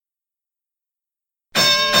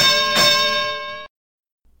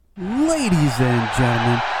Ladies and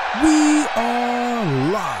gentlemen, we are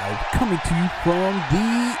live coming to you from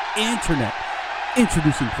the internet.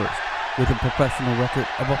 Introducing first, with a professional record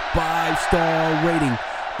of a 5-star rating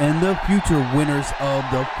and the future winners of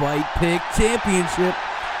the Fight Pick Championship,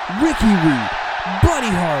 Ricky Reed,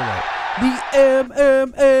 Buddy Harlow, the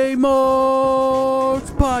MMA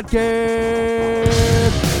Marks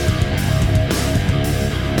Podcast.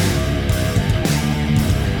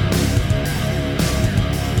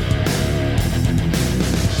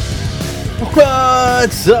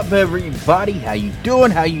 What's up, everybody? How you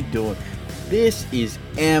doing? This is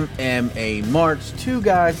MMA Marks, two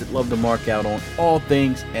guys that love to mark out on all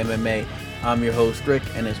things MMA. I'm your host, Rick,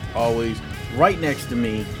 and as always, right next to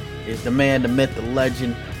me is the man, the myth, the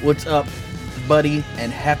legend. What's up, buddy?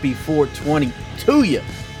 And happy 420 to you.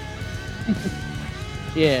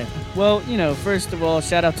 Yeah, well, first of all,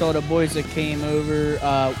 shout out to all the boys that came over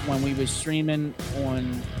when we was streaming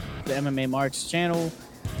on the MMA Marks channel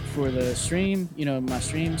for the stream. My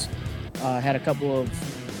streams had a couple of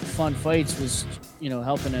fun fights, was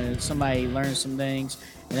helping somebody learn some things,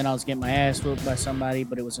 and then I was getting my ass whooped by somebody,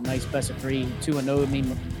 but it was a nice best of 3, 2-0 me.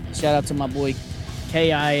 Shout out to my boy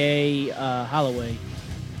KIA Holloway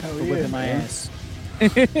for whipping my ass.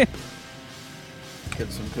 Get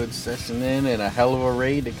some good session in and a hell of a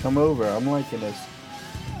raid to come over. I'm liking this.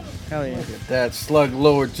 Hell yeah. Look at that. Slug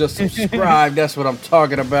Lord just subscribed. That's what I'm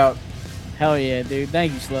talking about. Hell yeah, dude.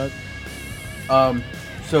 Thank you, Slug.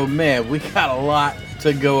 So man, we got a lot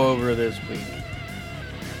to go over this week.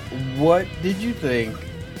 What did you think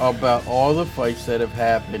about all the fights that have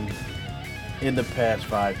happened in the past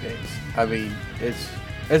 5 days? I mean, it's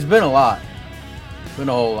been a lot. It's been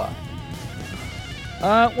a whole lot.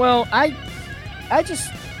 Well, I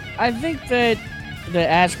think that the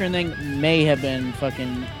Askren thing may have been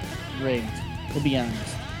fucking rigged, to be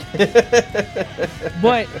honest.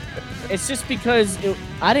 But it's just because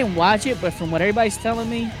I didn't watch it, but from what everybody's telling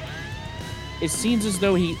me, it seems as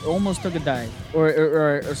though he almost took a dive,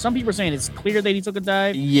 or some people are saying it's clear that he took a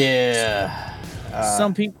dive. Yeah.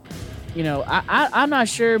 Some people, I'm not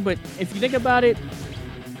sure, but if you think about it,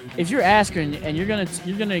 if you're Askren and you're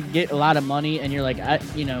gonna get a lot of money, and you're like,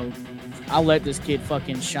 I'll let this kid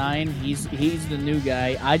fucking shine. He's the new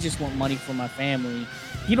guy. I just want money for my family.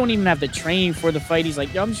 He don't even have to train for the fight. He's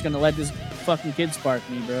like, yo, I'm just gonna let this fucking kid spark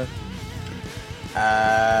me, bro.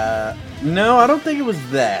 No, I don't think it was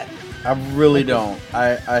that. I really don't.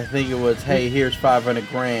 I think it was, hey, here's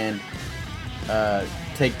 $500,000.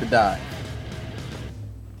 Take the dive.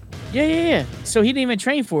 Yeah. So he didn't even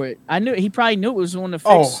train for it. He probably knew it was on the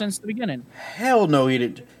fix since the beginning. Hell no, he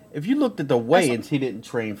didn't. If you looked at the weigh-ins, he didn't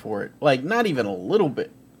train for it. Like, not even a little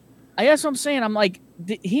bit. I guess what I'm saying. I'm like,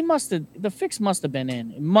 the fix must have been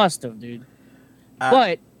in. It must have, dude.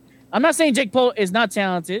 But I'm not saying Jake Paul is not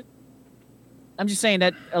talented. I'm just saying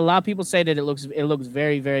that a lot of people say that it looks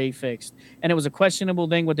very, very fixed, and it was a questionable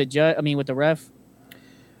thing with with the ref.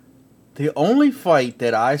 The only fight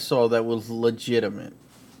that I saw that was legitimate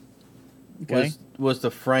was the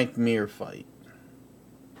Frank Mir fight.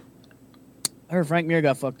 I heard Frank Mir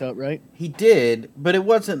got fucked up, right? He did, but it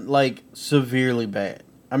wasn't like severely bad.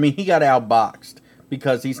 I mean, he got outboxed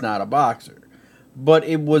because he's not a boxer, but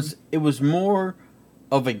it was more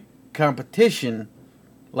of a competition,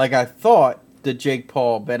 like I thought that Jake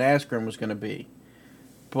Paul Ben Askren was going to be.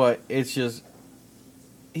 But it's just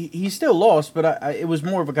he still lost, but it was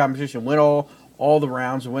more of a competition. Went all the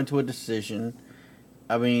rounds and went to a decision.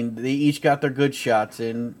 I mean, they each got their good shots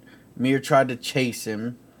in. Mir tried to chase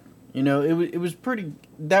him. It was pretty.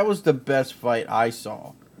 That was the best fight I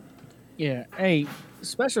saw. Yeah. Hey,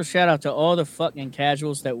 special shout out to all the fucking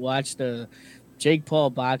casuals that watched the Jake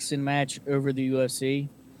Paul boxing match over the UFC.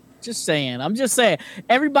 Just saying. I'm just saying.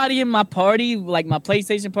 Everybody in my party, like my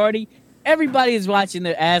PlayStation party, everybody is watching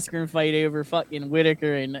the Askren fight over fucking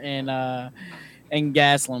Whitaker and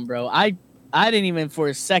Gastelum, bro. I didn't even for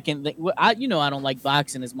a second think. I don't like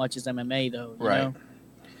boxing as much as MMA though. You know?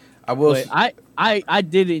 I will. But I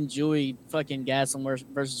did enjoy fucking Gastelum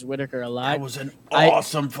versus Whitaker a lot. That was an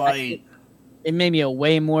awesome fight. It made me a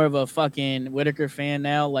way more of a fucking Whitaker fan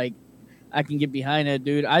now. Like, I can get behind that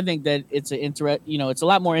dude. I think that it's it's a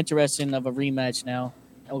lot more interesting of a rematch now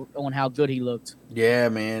on how good he looked. Yeah,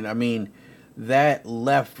 man. I mean, that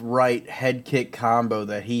left-right head kick combo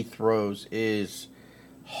that he throws is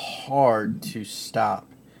hard to stop,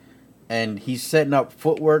 and he's setting up his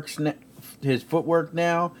footwork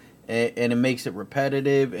now, and it makes it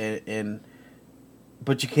repetitive,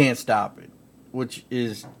 but you can't stop it, which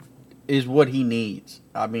is what he needs.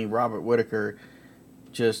 I mean, Robert Whitaker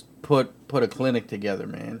just put a clinic together,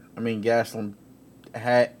 man. I mean, Gastelum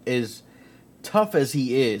is tough as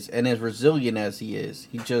he is and as resilient as he is,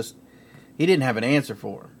 he didn't have an answer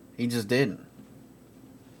for him. He just didn't.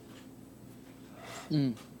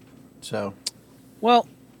 So, well,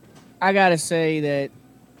 I gotta say that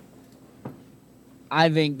I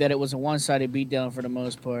think that it was a one-sided beatdown for the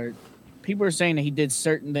most part. People are saying that he did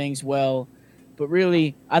certain things well, but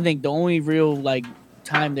really, I think the only real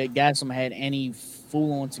time that Gastelum had any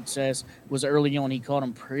full-on success was early on. He caught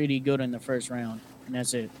him pretty good in the first round, and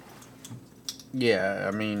that's it. yeah,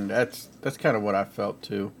 I mean that's kind of what I felt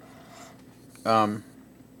too.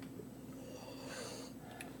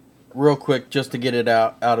 Real quick, just to get it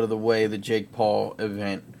out of the way, the Jake Paul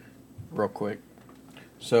event, real quick.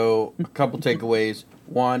 So, a couple takeaways.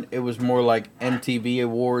 One, it was more like MTV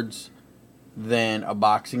Awards than a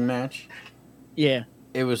boxing match. Yeah.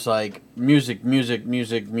 It was like music, music,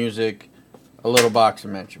 music, music, a little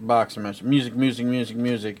boxing match, music, music, music,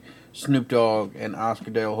 music, Snoop Dogg and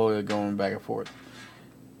Oscar De La Hoya going back and forth.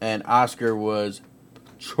 And Oscar was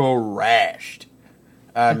trashed.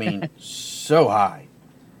 I mean, so high.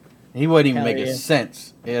 He wasn't even making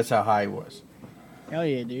sense. That's how high he was. Hell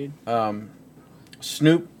yeah, dude.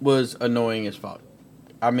 Snoop was annoying as fuck.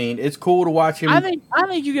 I mean, it's cool to watch him. I think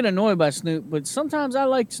you get annoyed by Snoop, but sometimes I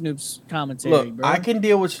like Snoop's commentary. Look, bro. I can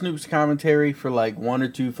deal with Snoop's commentary for like 1 or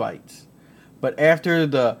 2 fights, but after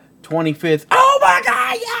the 25th, oh my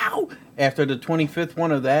god, yo! After the 25th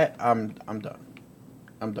one of that, I'm done.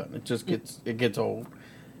 I'm done. It just gets old,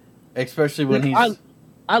 especially when he's.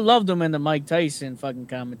 I loved him in the Mike Tyson fucking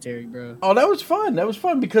commentary, bro. Oh, that was fun. That was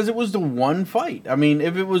fun because it was the one fight. I mean,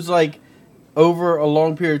 if it was like over a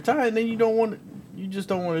long period of time, then you just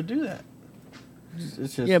don't want to do that.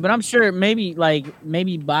 It's just, yeah, but I'm sure maybe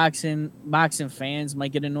boxing fans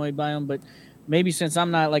might get annoyed by him, but maybe since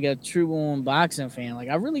I'm not like a true on boxing fan,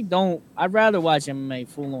 I really don't. I'd rather watch MMA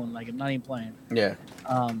full on. I'm not even playing. Yeah.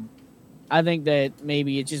 I think that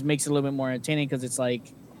maybe it just makes it a little bit more entertaining because it's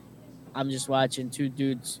like I'm just watching 2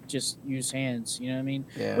 dudes just use hands. You know what I mean?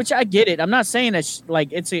 Yeah. Which I get it. I'm not saying that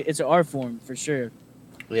it's an art form for sure.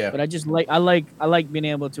 Yeah. But I just I like being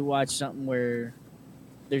able to watch something where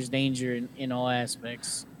there's danger in all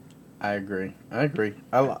aspects. I agree.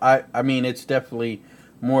 I mean, it's definitely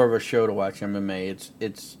more of a show to watch MMA.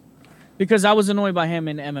 It's because I was annoyed by him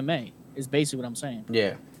in MMA. Is basically what I'm saying.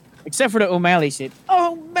 Yeah. Except for the O'Malley shit.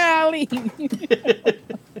 O'Malley.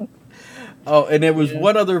 Oh, and there was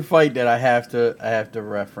one other fight that I have to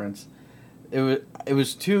reference. It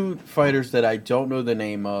was 2 fighters that I don't know the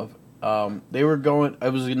name of. They were going.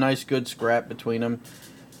 It was a nice, good scrap between them,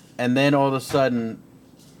 and then all of a sudden,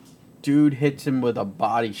 dude hits him with a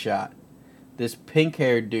body shot. This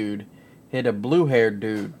pink-haired dude hit a blue-haired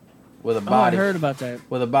dude with a body. I heard about that.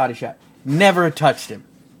 With a body shot. Never touched him.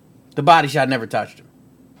 The body shot never touched him.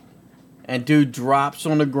 And dude drops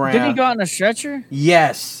on the ground. Did he go out in a stretcher?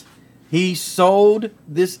 Yes. He sold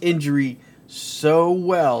this injury so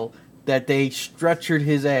well that they stretchered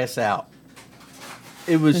his ass out.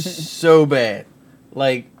 It was so bad.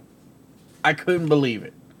 I couldn't believe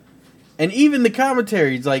it. And even the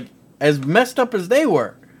commentaries, as messed up as they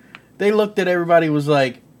were, they looked at everybody and was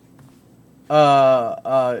like,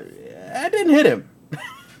 I didn't hit him.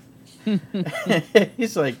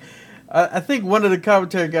 He's like, I think one of the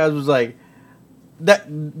commentary guys was like,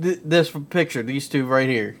 this picture, these 2 right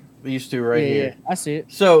here. These 2 right here. Yeah, I see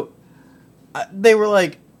it. So they were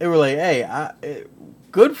like, hey,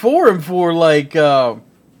 good for him for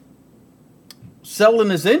selling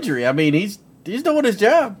his injury. I mean, he's doing his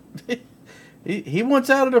job. he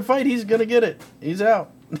wants out of the fight. He's gonna get it. He's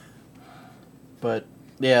out. But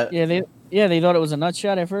yeah, they thought it was a nut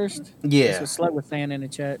shot at first. Yeah, that's what Slug was saying in the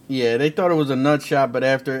chat. Yeah, they thought it was a nut shot, but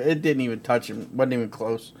after it didn't even touch him. Wasn't even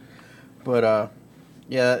close. But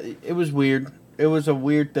yeah, it was weird. It was a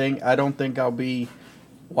weird thing. I don't think I'll be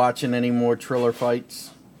watching any more Triller fights.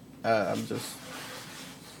 I'm just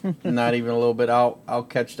not even a little bit. I'll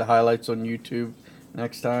catch the highlights on YouTube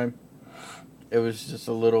next time. It was just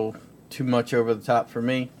a little too much over the top for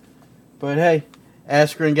me. But hey,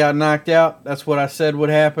 Askren got knocked out. That's what I said would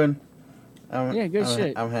happen. Good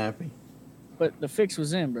shit. I'm happy. But the fix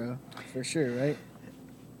was in, bro, for sure, right?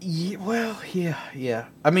 Yeah, well, yeah.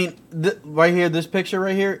 I mean, right here, this picture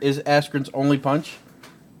right here is Askren's only punch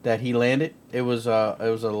that he landed. It was a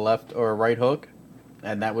left or a right hook,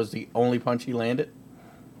 and that was the only punch he landed.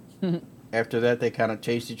 After that, they kind of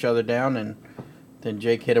chased each other down, and then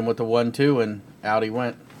Jake hit him with the 1-2, and out he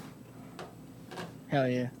went. Hell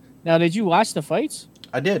yeah! Now, did you watch the fights?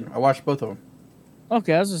 I did. I watched both of them.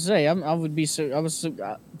 Okay, I was gonna say I would be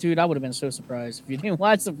so. Dude, I would have been so surprised if you didn't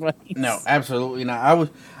watch the fights. No, absolutely not.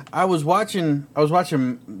 I was watching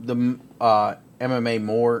the MMA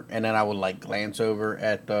more, and then I would like glance over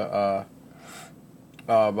at the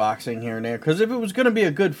boxing here and there. Because if it was going to be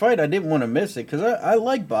a good fight, I didn't want to miss it. Because I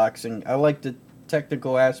like boxing. I like the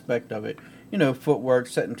technical aspect of it. You know, footwork,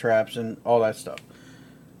 setting traps, and all that stuff.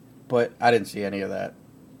 But I didn't see any of that.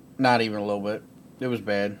 Not even a little bit. It was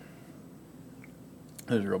bad.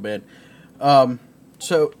 It was real bad.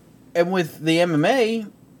 So, and with the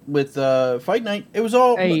MMA, with Fight Night, it was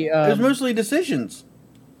all. Hey, it was mostly decisions.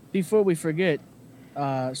 Before we forget,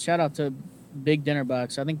 shout out to Big Dinner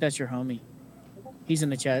Box. I think that's your homie. He's in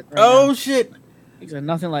the chat. Right now. Shit! He said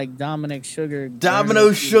nothing like Dominic Sugar.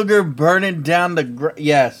 Domino Sugar burning down the.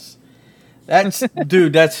 Yes, that's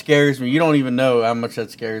dude. That scares me. You don't even know how much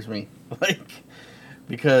that scares me. Like,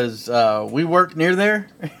 because we work near there,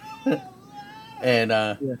 and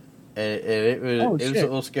it was a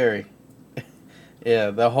little scary.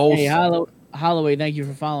 Yeah, the whole. Hey, Holloway, thank you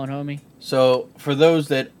for following, homie. So for those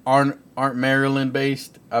that aren't Maryland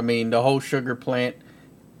based, I mean the whole sugar plant,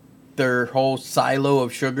 their whole silo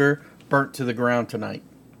of sugar burnt to the ground tonight,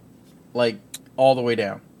 like all the way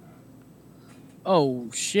down.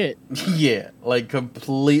 Oh shit! Yeah, like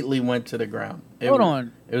completely went to the ground. Hold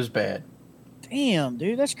on, it was bad. Damn,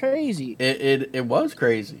 dude, that's crazy. It was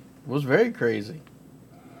crazy. It was very crazy.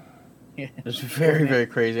 Yeah. It was very very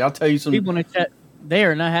crazy. I'll tell you some people in the chat. They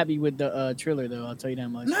are not happy with the Triller, though. I'll tell you that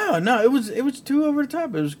much. No, it was too over the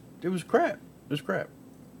top. It was crap. It was crap.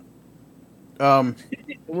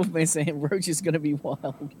 Wolfman saying Roach is gonna be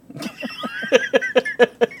wild.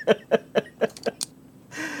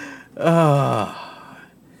 Yeah.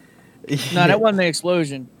 No, that wasn't the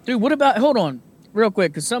explosion, dude. What about? Hold on, real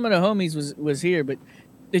quick, because some of the homies was here, but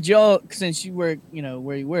did y'all? Since you work, you know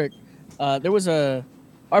where you work, there was our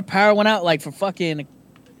power went out like for fucking.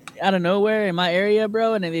 Out of nowhere in my area,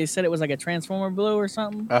 bro, and they said it was like a transformer blow or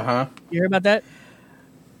something. Uh-huh. You heard about that?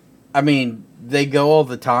 I mean, they go all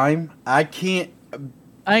the time. I ain't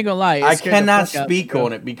gonna lie. I cannot speak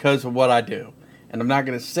on it because of what I do, and I'm not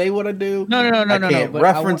gonna say what I do. No. I can't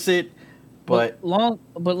reference it. But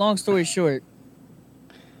long story short,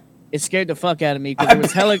 it scared the fuck out of me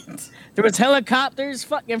because there was helicopters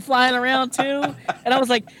fucking flying around too, and I was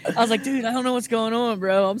like, dude, I don't know what's going on,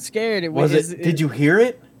 bro. I'm scared. Did you hear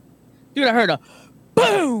it? Dude, I heard a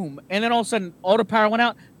boom, and then all of a sudden, all the power went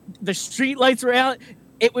out. The street lights were out.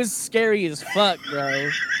 It was scary as fuck, bro.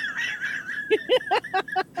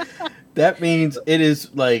 That means it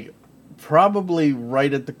is like probably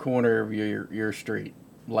right at the corner of your street,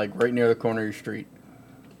 like right near the corner of your street.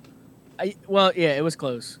 Well, yeah, it was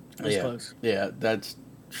close. It was close. Yeah, that's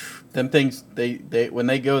them things. They when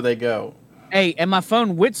they go, they go. Hey, and my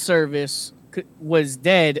phone with service was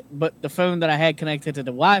dead, but the phone that I had connected to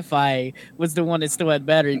the Wi-Fi was the one that still had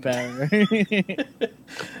battery power.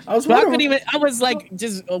 I was like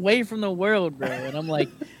just away from the world, bro. And I'm like,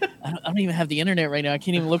 I don't even have the internet right now. I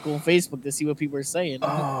can't even look on Facebook to see what people are saying.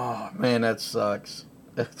 Oh man, that sucks.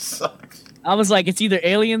 That sucks. I was like, it's either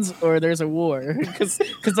aliens or there's a war, because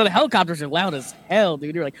the helicopters are loud as hell,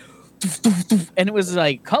 dude. They're like, and it was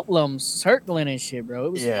like couple of them circling and shit, bro.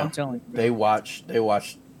 It was. Yeah. I'm telling you. Bro.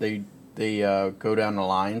 They go down the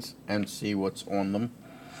lines and see what's on them.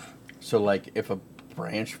 So, like, if a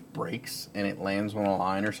branch breaks and it lands on a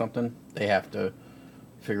line or something, they have to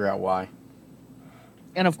figure out why.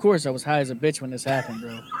 And, of course, I was high as a bitch when this happened,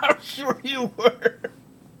 bro. I'm sure you were.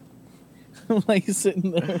 I'm, like,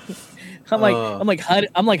 sitting there. I'm like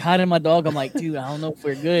hiding my dog. I'm like, dude, I don't know if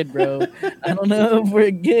we're good, bro. I don't know if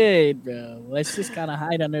we're good, bro. Let's just kind of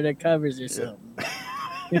hide under the covers or something.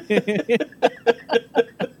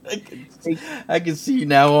 I can see you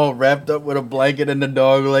now all wrapped up with a blanket and the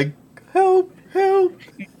dog like, help.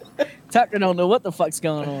 Tucker don't know what the fuck's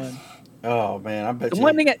going on. Oh man, I bet the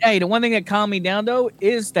one thing that calmed me down though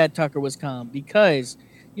is that Tucker was calm, because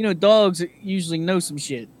you know dogs usually know some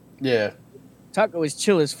shit. Yeah. Tucker was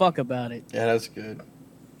chill as fuck about it. Yeah, that's good.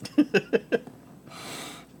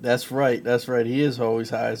 That's right. He is always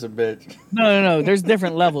high as a bitch. No. There's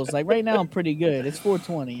different levels. Like right now, I'm pretty good. It's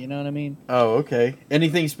 420. You know what I mean? Oh, okay.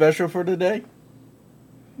 Anything special for today?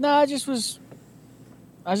 No, I just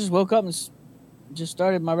woke up and just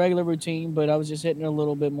started my regular routine, but I was just hitting it a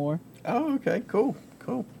little bit more. Oh, okay. Cool.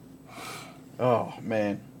 Oh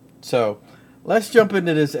man. So, let's jump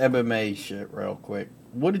into this MMA shit real quick.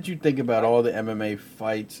 What did you think about all the MMA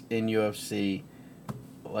fights in UFC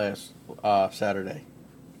last Saturday?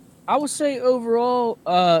 I would say overall,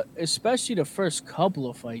 especially the first couple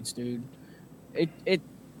of fights, dude,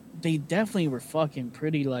 they definitely were fucking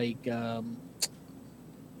pretty. Like,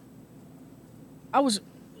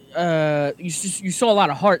 you saw a lot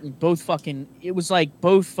of heart in both fucking. It was like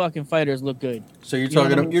both fucking fighters look good. So you're You know what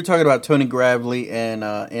talking I mean? you're talking about Tony Gravely and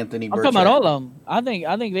Anthony I'm Burchak. talking about all of them. I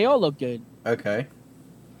think they all look good. Okay.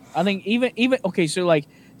 I think even okay. So like,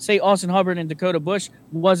 say Austin Hubbard and Dakota Bush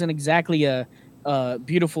wasn't exactly a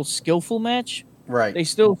beautiful, skillful match. Right. They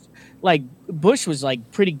still like Bush was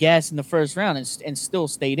like pretty gassed in the first round and still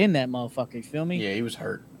stayed in that motherfucker. You feel me? Yeah, he was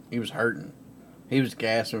hurt. He was hurting. He was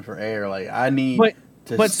gasping for air. Like I need.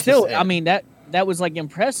 But still, I mean that was like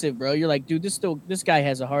impressive, bro. You're like, dude, this guy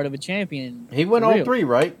has a heart of a champion. He won For all real. 3,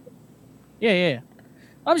 right? Yeah.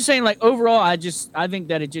 I'm just saying, like overall, I think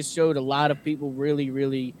that it just showed a lot of people really,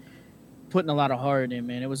 really putting a lot of heart in.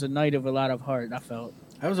 Man, it was a night of a lot of heart. I felt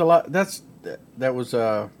That was a lot. That was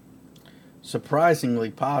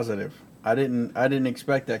surprisingly positive. I didn't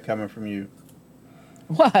expect that coming from you.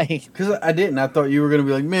 why? Because I didn't. I thought you were gonna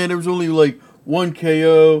be like, man, there was only like 1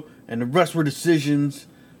 KO and the rest were decisions.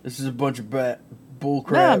 This is a bunch of bull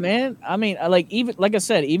crap. Nah, man. I mean, like I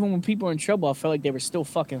said, even when people were in trouble, I felt like they were still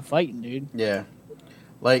fucking fighting, dude. Yeah,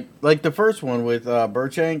 like the first one with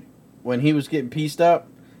Burchak, when he was getting pieced up,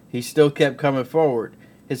 he still kept coming forward.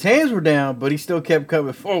 His hands were down, but he still kept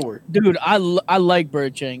coming forward. Dude, I like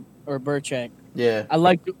Burchak. Yeah, I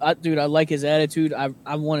like his attitude.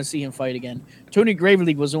 I want to see him fight again. Tony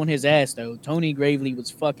Gravely was on his ass though. Tony Gravely was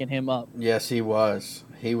fucking him up. yes, he was.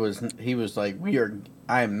 He was like,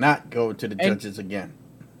 I am not going to the judges again.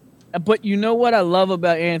 But you know what I love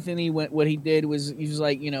about Anthony? What he did was he was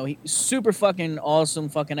like, he super fucking awesome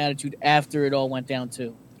fucking attitude after it all went down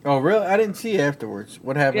too. Oh, really? I didn't see afterwards.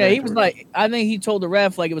 What happened? Yeah, he was afterwards? like, I think he told the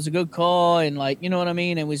ref like it was a good call and like, you know what I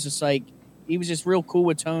mean? It was just like he was just real cool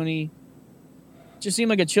with Tony. Just seemed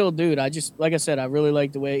like a chill dude. Like I said, I really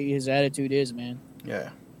like the way his attitude is, man. Yeah.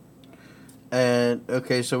 And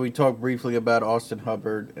okay, so we talked briefly about Austin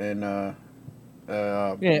Hubbard and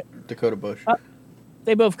Dakota Bush.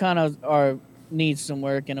 They both kind of need some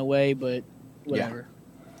work in a way, but whatever.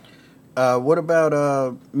 What about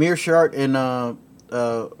Mearshart and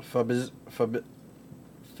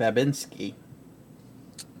Fabinski?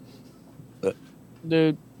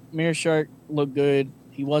 Dude, Mearshart looked good.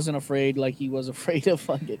 He wasn't afraid like he was afraid of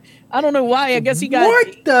fucking. I don't know why. I guess he got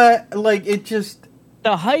what the like. It just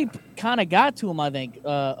the hype kind of got to him. I think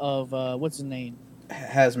of what's his name,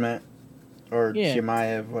 Hazmat or Yeah.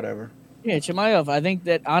 Chimaev, whatever. Yeah, Chimaev. I think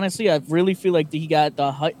that honestly, I really feel like he got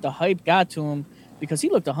the hype got to him because he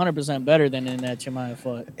looked 100% better than in that Chimaev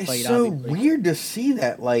fight. It's so obviously. weird to see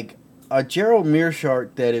that. Like a Gerald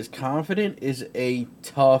Mearshart that is confident is a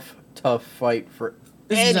tough fight for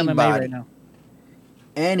This is MMA anybody. right now.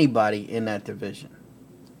 Anybody in that division.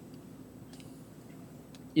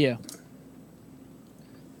 Yeah.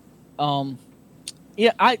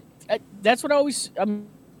 Yeah, I that's what I always. I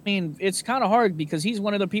mean, it's kind of hard because he's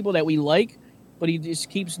one of the people that we like, but he just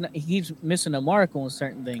keeps missing the mark on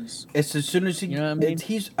certain things. It's as soon as he, You know what I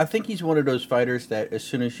mean? I think he's one of those fighters that as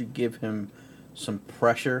soon as you give him some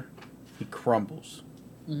pressure, he crumbles.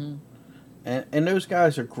 Mm-hmm. And those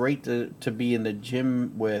guys are great to be in the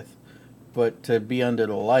gym with, but to be under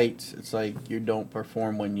the lights, it's like you don't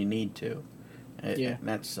perform when you need to. Yeah. And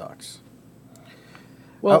that sucks.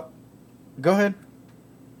 Well, Go ahead.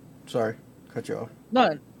 Sorry, cut you off.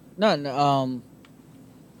 no.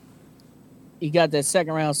 He got that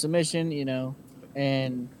second round submission,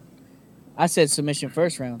 and I said submission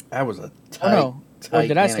first round. That was a Oh, no. tight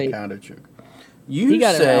did I say- anaconda choke. He You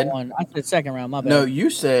got it said round one. I said second round. My bad. no. You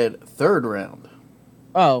said third round.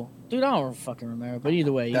 Oh, dude, I don't fucking remember. But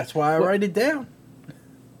either way, That's why I Well- write it down.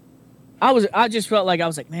 I just felt like I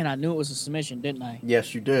was like, man, I knew it was a submission, didn't I?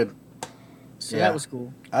 Yes, you did. So Yeah. that was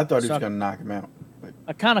cool. I thought he was Suck. going to knock him out. But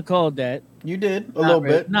I kind of called that. you did a Not little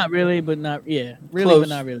really- bit. Not really, but not really, Close. but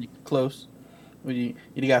not really. Close. Well, you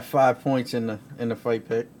got 5 points in the fight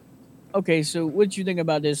pick. Okay, so what did you think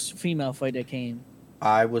about this female fight that came?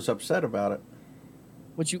 I was upset about it.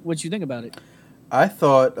 What you think about it? I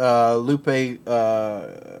thought Lupe.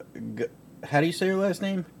 How do you say her last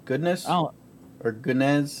name? Goodness I or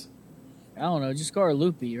Gunez? don't know. Just call her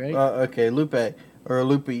Loopy, right? Okay, Lupe or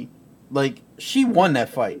Lupe. Like she won that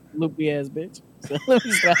fight. Loopy ass bitch. So let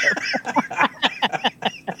me stop.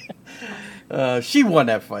 She won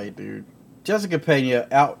that fight, dude. Jessica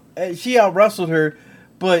Pena she out wrestled her,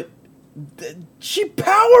 but she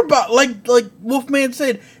power bombed like Wolfman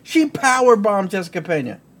said. She power bombed Jessica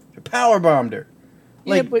Pena. She power bombed her.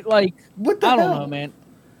 Yeah, but like, what the I hell? don't know, man.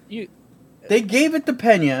 They gave it to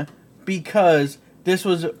Pena because this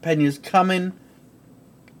was Pena's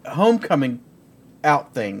homecoming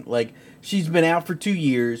out thing. Like she's been out for 2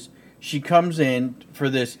 years. She comes in for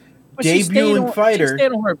this But she stayed debuting on, fighter. She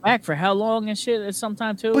stayed on her back for how long and shit at some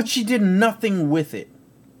time too. But she did nothing with it.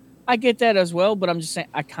 I get that as well, but I'm just saying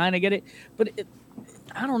I kind of get it. But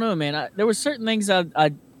I don't know, man. There were certain things I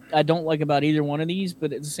don't like about either one of these,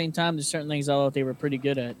 but at the same time, there's certain things I thought they were pretty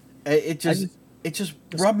good at. It just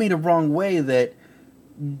rubbed me the wrong way that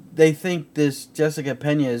they think this Jessica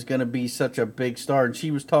Pena is going to be such a big star, and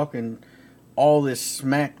she was talking all this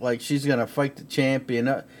smack like she's going to fight the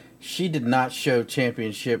champion. She did not show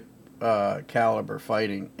championship caliber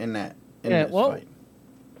fighting in this fight.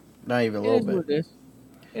 Not even a little bit.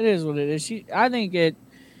 It is what it is. I think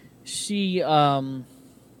she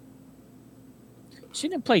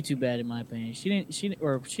didn't play too bad in my opinion. She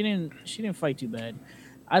didn't fight too bad.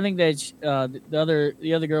 I think that the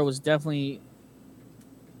other girl was definitely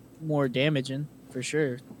more damaging for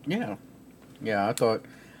sure. Yeah, I thought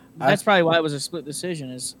that's probably why it was a split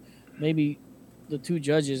decision. Is maybe the two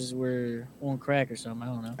judges were on crack or something.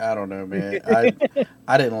 I don't know, man.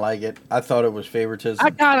 I didn't like it. I thought it was favoritism.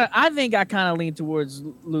 I think I kind of leaned towards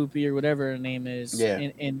Loopy or whatever her name is. Yeah.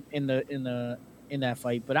 In that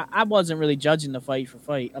fight, but I wasn't really judging the fight for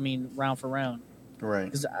fight. I mean, round for round. Right.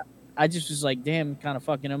 Because I just was like, damn, kind of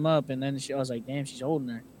fucking him up, and then I was like, damn, she's holding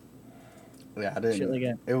her. Yeah, I didn't. Shit like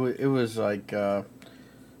that. It was like kind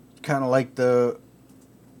of like the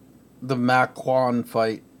Ma Quan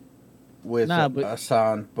fight with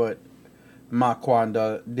Hassan, but Ma Quan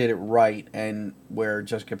did it right, and where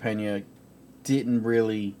Jessica Pena didn't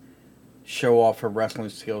really show off her wrestling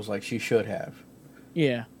skills like she should have.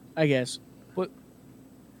 Yeah, I guess. But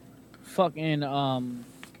fucking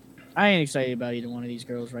I ain't excited about either one of these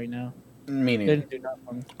girls right now. Me neither. Didn't do nothing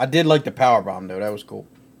for me. I did like the powerbomb though. That was cool.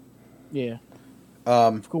 Yeah.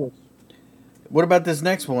 Of course. What about this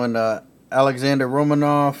next one? Alexander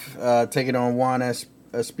Romanov taking on Juan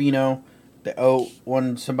Espino.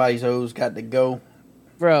 Somebody's O's got to go.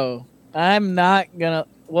 Bro, I'm not gonna.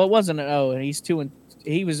 Well, it wasn't an O, and he's 2 and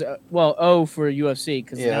he was O for UFC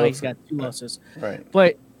because now he's got 2 losses. Right.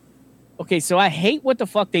 But okay, so I hate what the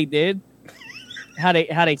fuck they did. How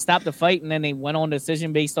they stopped the fight and then they went on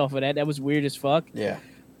decision based off of that. That was weird as fuck. Yeah.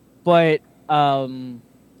 But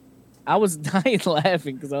I was dying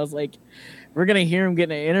laughing because I was like, we're gonna hear him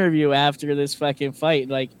getting an interview after this fucking fight.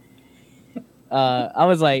 Like, I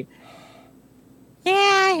was like,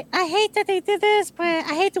 yeah, I hate that they did this, but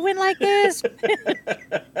I hate to win like this. Doc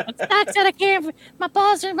said I can't. My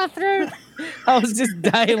balls are in my throat. I was just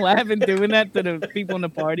dying laughing doing that to the people in the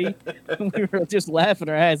party. We were just laughing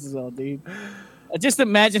our asses off, dude. Just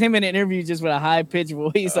imagine him in an interview just with a high pitched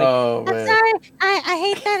voice. Like, oh, I'm sorry, I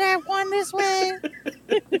hate that I won this way.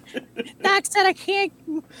 Doc said I can't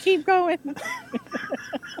keep going.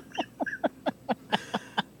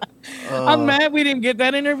 I'm mad we didn't get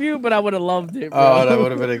that interview, but I would have loved it, bro. Oh, that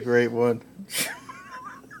would have been a great one.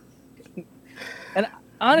 And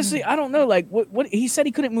honestly, I don't know. Like, what he said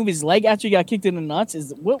he couldn't move his leg after he got kicked in the nuts.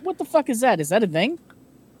 What the fuck is that? Is that a thing?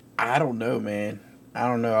 I don't know, man. I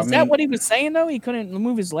don't know. Is that what he was saying though? He couldn't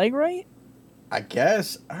move his leg right? I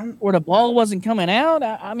guess. Or the ball wasn't coming out.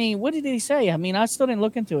 I mean, what did he say? I mean, I still didn't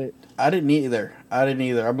look into it. I didn't either.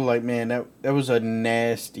 I'm like, man, that was a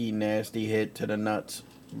nasty, nasty hit to the nuts.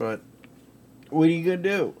 But what are you gonna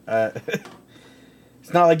do?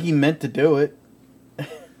 It's not like he meant to do it.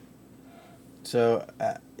 So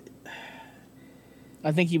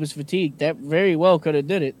I think he was fatigued. That very well could have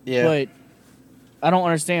did it. Yeah. But I don't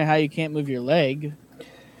understand how you can't move your leg.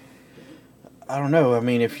 I don't know. I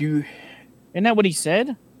mean, isn't that what he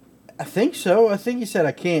said? I think so. I think he said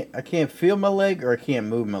I can't feel my leg or I can't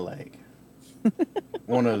move my leg.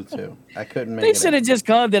 One of the two. I couldn't make it. They should have just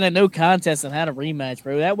called it a no contest and had a rematch,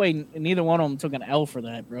 bro. That way, neither one of them took an L for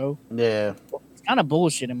that, bro. Yeah. It's kind of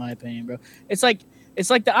bullshit, in my opinion, bro. It's like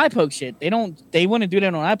the eye poke shit. They wouldn't do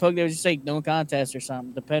that on eye poke. They would just say no contest or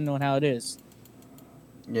something, depending on how it is.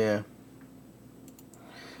 Yeah.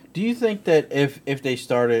 Do you think that if they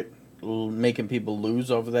started making people lose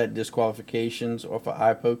over that disqualifications off of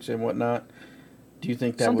eye pokes and whatnot, do you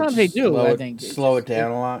think that sometimes would they do? I think think slow it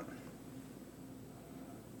down a lot?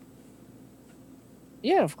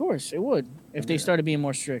 Yeah, of course it would if they started being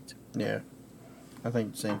more strict. Yeah, I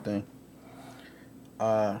think the same thing.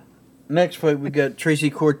 Next fight we got Tracy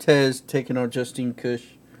Cortez taking on Justine Kush.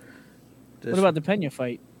 What about the Pena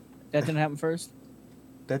fight? That didn't happen first?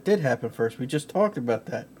 That did happen first. We just talked about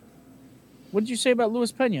that. What did you say about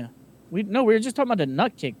Luis Pena? We were just talking about the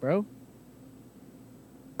nut kick, bro.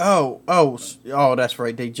 Oh, that's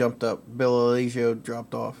right. They jumped up. Bill Alagio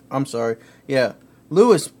dropped off. I'm sorry. Yeah,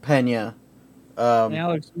 Luis Pena. And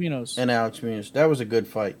Alex Munoz. That was a good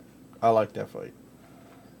fight. I like that fight.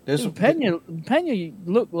 Dude, Pena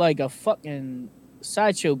looked like a fucking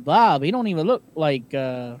Sideshow Bob. He don't even look like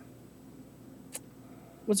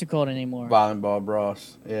what's it called anymore? Violent Bob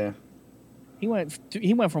Ross. Yeah. He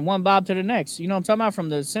went from one Bob to the next. You know what I'm talking about from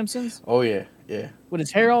The Simpsons? Oh yeah. Yeah. With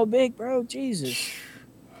his hair all big, bro. Jesus.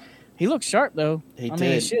 He looks sharp though. He I did.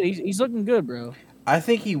 mean, shit, he's looking good, bro. I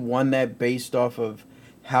think he won that based off of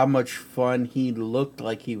how much fun he looked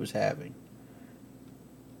like he was having.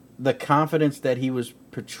 The confidence that he was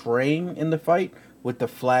portraying in the fight with the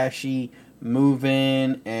flashy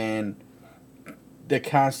moving and the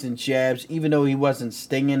constant jabs, even though he wasn't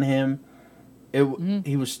stinging him,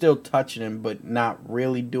 he was still touching him, but not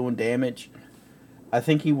really doing damage. I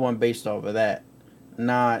think he won based off of that.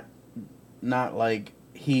 Not like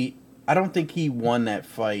he... I don't think he won that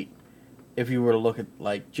fight if you were to look at,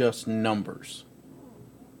 like, just numbers.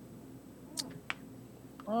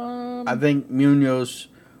 I think Munoz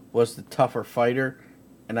was the tougher fighter,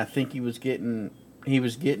 and I think he was getting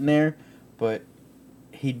there, but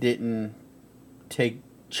he didn't take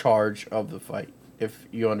charge of the fight, if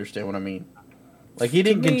you understand what I mean. Like, he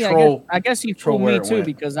didn't control... I guess he fooled me, too,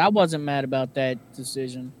 because I wasn't mad about that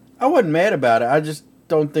decision. I wasn't mad about it. I just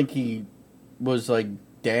don't think he was, like,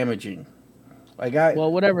 damaging. Like,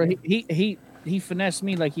 well, whatever. He finessed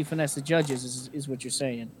me like he finessed the judges, is what you're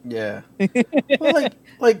saying. Yeah. Well,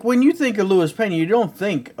 like when you think of Luis Pena, you don't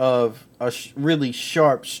think of a really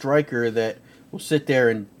sharp striker that will sit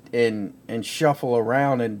there and shuffle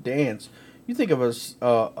around and dance. You think of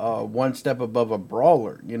a one step above a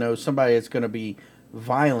brawler. You know, somebody that's going to be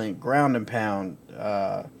violent, ground and pound,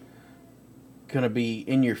 going to be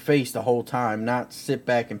in your face the whole time, not sit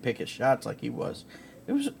back and pick his shots like he was.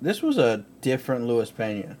 This was a different Luis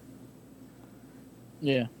Pena.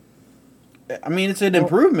 Yeah. I mean, it's an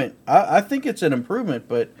improvement. I think it's an improvement,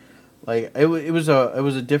 but like it was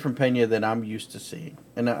a different Pena than I'm used to seeing,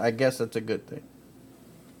 and I guess that's a good thing.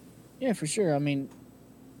 Yeah, for sure. I mean,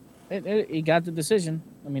 he got the decision.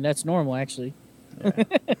 I mean, that's normal, actually. Yeah.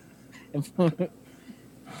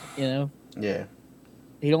 You know. Yeah.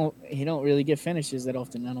 He don't really get finishes that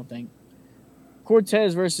often. I don't think.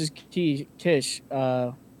 Cortez versus Kish.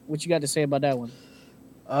 What you got to say about that one?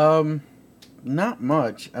 Not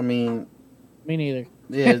much. I mean, me neither.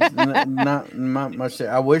 Yeah, it's not much.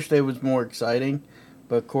 I wish they was more exciting,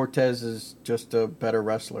 but Cortez is just a better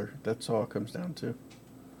wrestler. That's all it comes down to.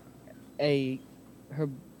 Hey, her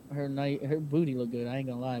booty looked good. I ain't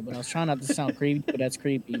gonna lie, but I was trying not to sound creepy, but that's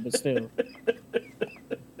creepy. But still,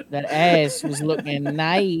 that ass was looking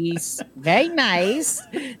nice, very nice.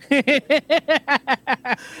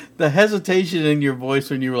 The hesitation in your voice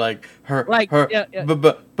when you were like her. I was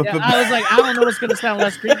like, I don't know what's gonna sound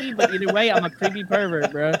less creepy, but either way, I'm a creepy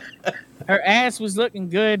pervert, bro. Her ass was looking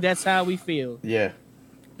good. That's how we feel. Yeah.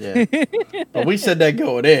 But we said that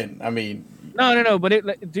going in. I mean, no. But it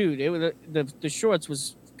was the shorts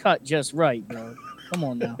was cut just right, bro. Come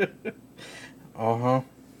on now.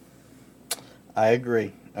 I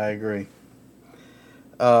agree. Better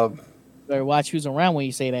watch who's around when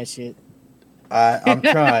you say that shit. I'm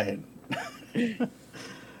trying.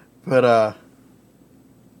 But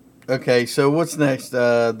okay. So what's next?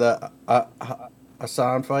 The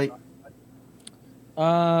Hassan fight.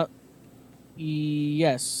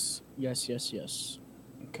 Yes.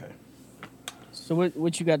 Okay. So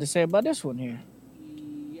what you got to say about this one here?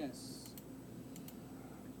 Yes.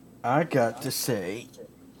 I got to say,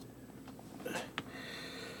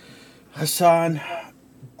 Hassan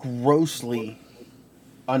grossly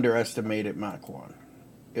underestimated Makwan.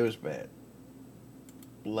 It was bad.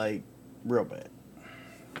 Like, real bad.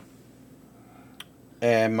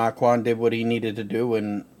 And Makwan did what he needed to do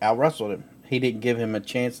and out-wrestled him. He didn't give him a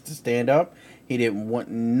chance to stand up. He didn't want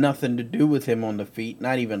nothing to do with him on the feet,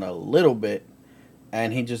 not even a little bit.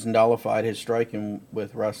 And he just nullified his striking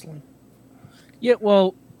with wrestling. Yeah,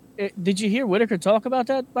 well, did you hear Whitaker talk about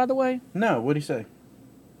that, by the way? No, what'd he say?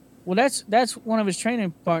 Well, that's one of his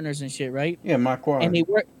training partners and shit, right? Yeah, Makwan. And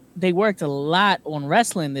they worked a lot on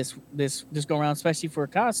wrestling this go around, especially for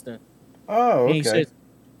Acosta. Oh, okay.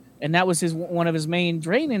 And that was one of his main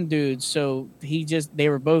training dudes. So they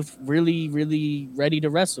were both really, really ready to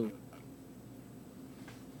wrestle.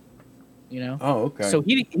 You know? Oh, okay. So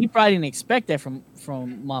he probably didn't expect that from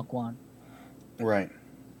Makwan. Right.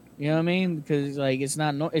 You know what I mean? Because like it's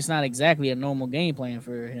not exactly a normal game plan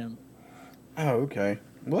for him. Oh, okay.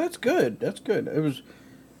 Well, that's good.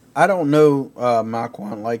 I don't know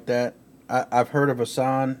Makwan like that. I've heard of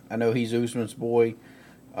Hassan. I know he's Usman's boy.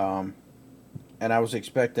 And I was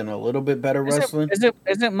expecting a little bit better wrestling. Isn't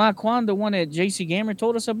Makwan the one that JC Gamer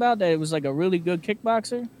told us about? That it was like a really good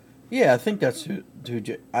kickboxer? Yeah, I think that's who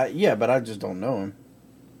yeah, but I just don't know him.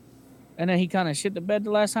 And then he kind of shit the bed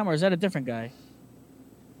the last time, or is that a different guy?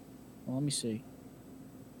 Well, let me see.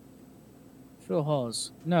 Phil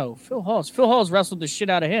Hawes. No, Phil Hawes. Phil Hawes wrestled the shit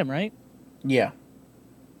out of him, right? Yeah.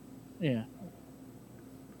 Yeah.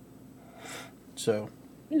 So.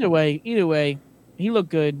 Either way, he looked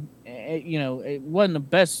good. You know, it wasn't the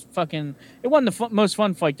best fucking. It wasn't the most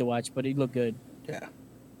fun fight to watch, but he looked good. Yeah.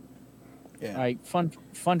 Yeah. All right, fun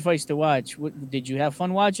fights to watch. Did you have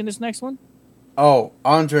fun watching this next one? Oh,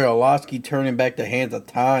 Andre Arlovsky turning back the hands of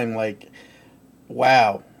time. Like,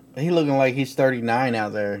 wow. He looking like he's 39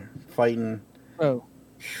 out there fighting. Bro,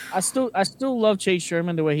 I still love Chase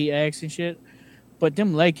Sherman the way he acts and shit. But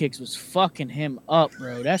them leg kicks was fucking him up,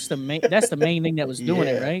 bro. That's the main thing that was doing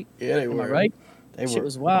it, right? Yeah, they Am were. I right? They Shit were.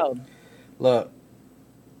 was wild. Look,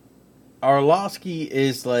 Arlovsky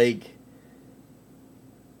is like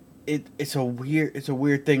it's a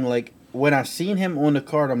weird thing. Like when I seen him on the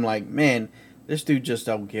card, I'm like, man, this dude just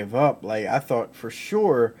don't give up. Like I thought for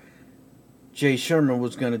sure Jay Sherman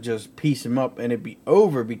was gonna just piece him up and it'd be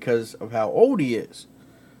over because of how old he is.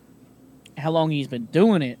 How long he's been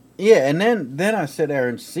doing it. Yeah, and then I sat there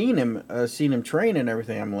and seen him train and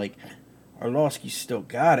everything. I'm like, Arlovsky still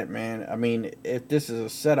got it, man. I mean, if this is a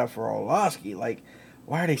setup for Arlovsky, like,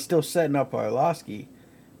 why are they still setting up Arlovsky?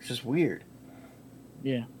 It's just weird.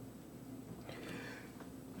 Yeah.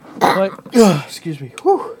 But excuse me.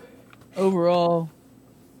 Whew. overall,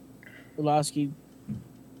 Arlovsky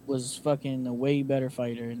was fucking a way better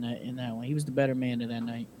fighter in that one. He was the better man of that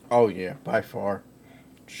night. Oh yeah, by far.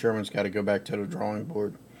 Sherman's got to go back to the drawing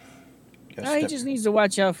board. No, he just needs to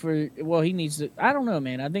watch out for. Well, he needs to. I don't know,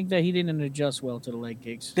 man. I think that he didn't adjust well to the leg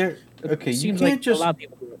kicks. Okay, It you seems can't like just a lot of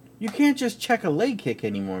people do it. you can't just check a leg kick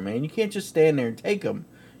anymore, man. You can't just stand there and take them.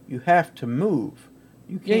 You have to move.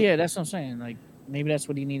 You can't. Yeah, that's what I'm saying. Like maybe that's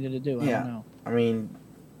what he needed to do. I don't know. I mean,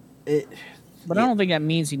 it. But I don't think that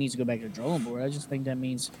means he needs to go back to the drawing board. I just think that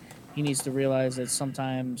means he needs to realize that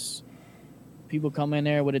sometimes people come in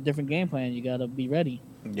there with a different game plan. You got to be ready.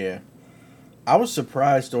 Yeah, I was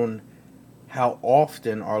surprised on how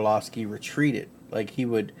often Arlovsky retreated. Like he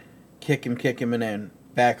would kick him, and then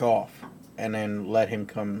back off, and then let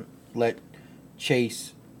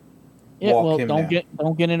Chase walk him down.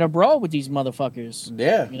 Don't get in a brawl with these motherfuckers.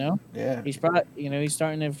 Yeah, You know, yeah. he's probably he's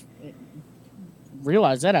starting to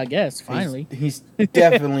realize that. I guess finally, he's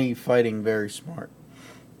definitely fighting very smart.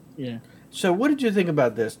 yeah. So, what did you think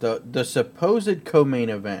about this? The supposed co-main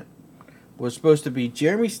event was supposed to be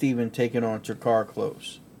Jeremy Stephens taking on Jakar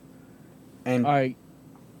Close. And All right,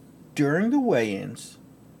 during the weigh-ins,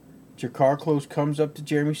 Jakar Close comes up to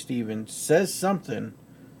Jeremy Stephens, says something,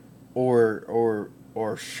 or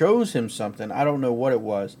shows him something. I don't know what it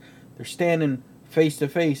was. They're standing face to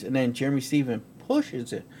face, and then Jeremy Stephens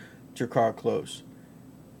pushes it, Jakar Close.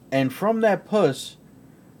 And from that puss,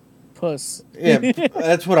 yeah,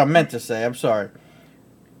 that's what I meant to say. I'm sorry.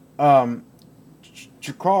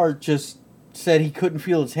 Jakar just said he couldn't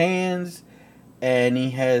feel his hands, and he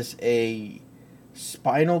has a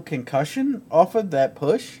spinal concussion off of that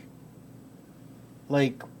push.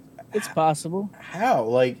 Like, it's possible. how?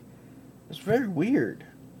 Like, it's very weird.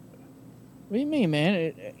 What do you mean,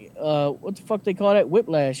 man? What the fuck they call that?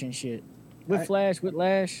 Whiplash and shit.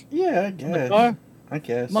 Whiplash. Yeah, I In the guess. car? I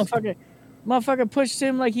guess. Motherfucker pushed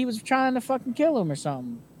him like he was trying to fucking kill him or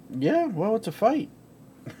something. Yeah, well, it's a fight.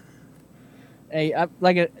 Hey,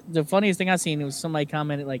 the funniest thing I seen was somebody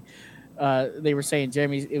commented like, they were saying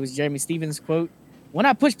it was Jeremy Stephens quote, "When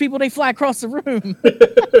I push people, they fly across the room."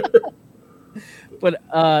 But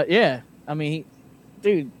yeah, I mean,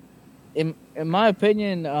 dude, in my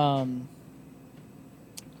opinion,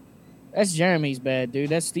 that's Jeremy's bad, dude.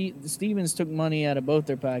 That's Stephens took money out of both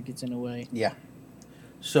their pockets in a way. Yeah.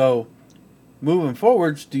 So, moving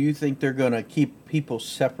forwards, do you think they're going to keep people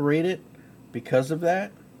separated because of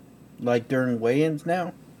that? Like during weigh-ins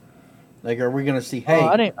now? Like, are we going to see, hey...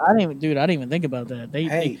 I didn't even think about that.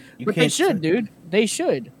 They should, dude. They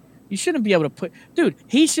should. You shouldn't be able to put... Dude,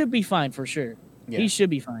 he should be fined for sure. Yeah. He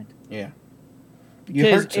should be fined. Yeah.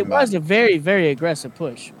 Because it was a very, very aggressive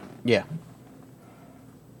push. Yeah.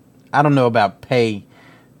 I don't know about pay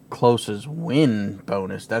Close's win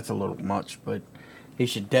bonus. That's a little much, but he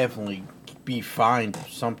should definitely be fined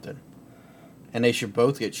something. And they should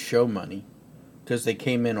both get show money because they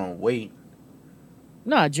came in on weight.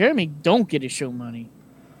 Nah, Jeremy don't get his show money.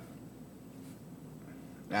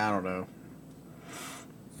 I don't know.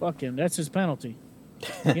 Fuck him. That's his penalty.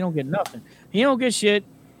 He don't get nothing. He don't get shit.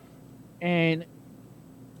 And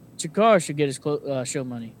Jakar should get his show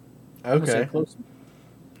money. Okay.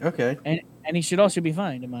 Okay. And he should also be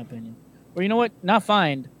fined, in my opinion. Or you know what? Not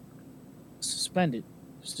fined. Suspended.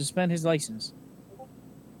 Suspend his license.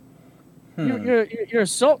 You're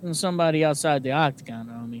assaulting somebody outside the octagon,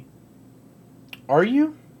 homie. Are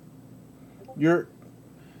you? You're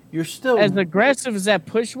still As aggressive as that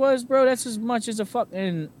push was, bro, that's as much as a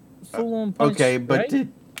fucking full-on punch. okay. But right?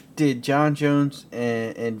 did John Jones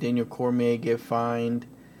and Daniel Cormier get fined?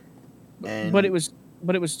 And But it was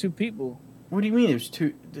two people. what do you mean? It was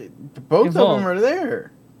two. Both Involved. of them are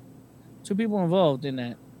there. Two people involved in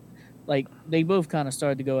that. Like, they both kind of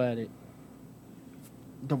started to go at it.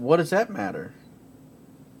 What does that matter?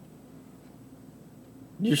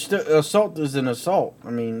 You're still assault is an assault.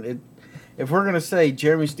 I mean, if we're gonna say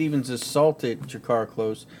Jeremy Stevens assaulted Jakar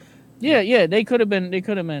Close, Yeah, they could have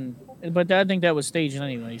been, but I think that was staged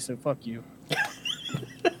anyway. So fuck you.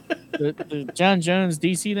 the John Jones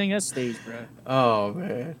DC thing, that's staged, bro. oh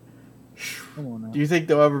man, Come on now. do you think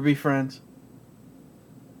they'll ever be friends?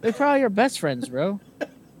 They're probably your best friends, bro.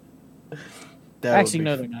 That Actually, would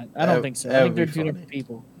no, be they're not. I that- don't think so. that I think would they're be two funny. different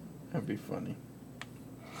people. That'd be funny.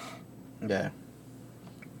 Yeah.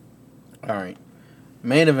 All right.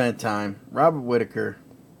 Main event time. Robert Whittaker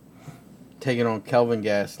taking on Kelvin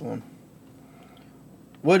Gastelum.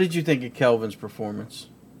 What did you think of Kelvin's performance?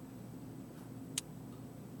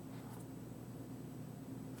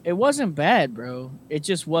 It wasn't bad, bro. It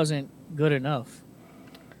just wasn't good enough.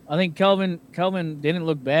 I think Kelvin didn't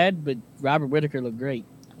look bad, but Robert Whittaker looked great.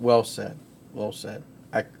 Well said. Well said.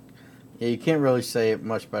 Yeah, you can't really say it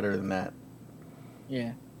much better than that.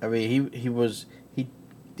 Yeah. I mean,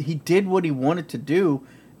 he did what he wanted to do.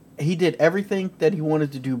 He did everything that he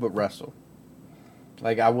wanted to do but wrestle.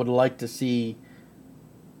 Like, I would like to see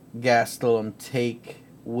Gastelum take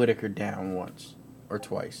Whittaker down once or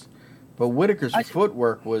twice. But Whittaker's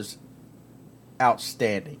footwork was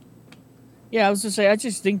outstanding. Yeah, I was to say, I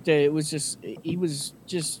just think that he was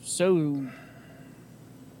just so.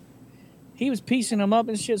 He was piecing them up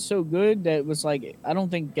and shit so good that it was like, I don't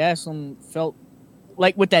think Gastelum felt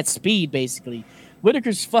like with that speed, basically.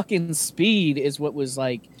 Whittaker's fucking speed is what was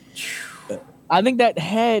like. I think that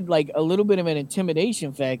had like a little bit of an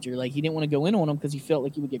intimidation factor. Like, he didn't want to go in on him because he felt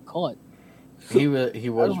like he would get caught. He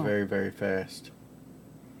was very, very fast.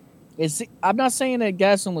 I'm not saying that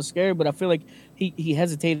Gastelum was scared, but I feel like he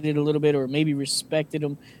hesitated a little bit or maybe respected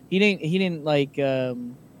him. He didn't like.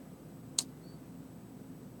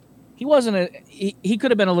 He wasn't he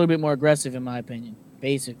could have been a little bit more aggressive, in my opinion.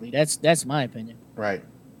 Basically, that's my opinion. Right.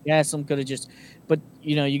 Gastelum could have just, but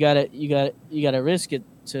you gotta risk it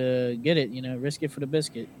to get it. Risk it for the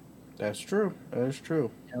biscuit. That's true. That is true.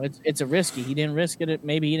 It's a risky. He didn't risk it.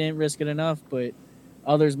 Maybe he didn't risk it enough, but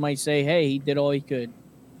others might say, hey, he did all he could.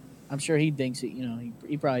 I'm sure he thinks it.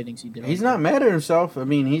 He probably thinks he did. He's not mad at himself. I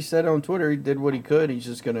mean, he said on Twitter he did what he could. He's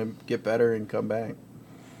just gonna get better and come back.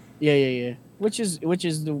 Yeah. Which is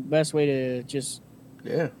the best way to just.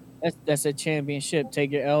 Yeah. That's a championship.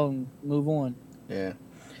 Take your L and move on. Yeah.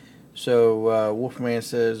 So Wolfman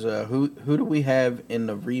says, who do we have in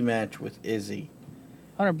the rematch with Izzy?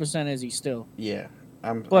 100% Izzy still. Yeah,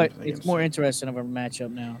 But I'm it's more interesting of a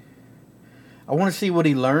matchup now. I want to see what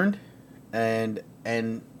he learned, and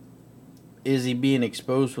is he being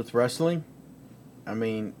exposed with wrestling? I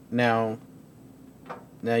mean, now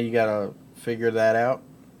you gotta figure that out.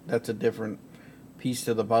 That's a different piece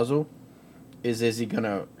to the puzzle. Is he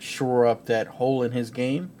gonna shore up that hole in his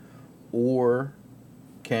game, or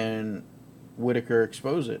can Whittaker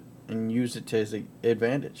expose it and use it to his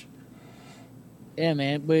advantage? Yeah,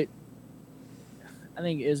 man, but I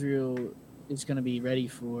think Israel is going to be ready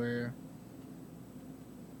for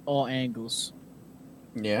all angles.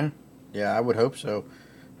 Yeah, I would hope so.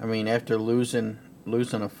 I mean, after losing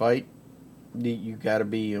a fight, you got to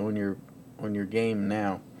be on your game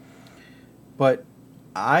now. But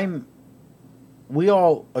we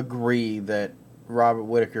all agree that Robert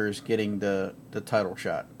Whittaker is getting the title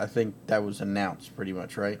shot. I think that was announced pretty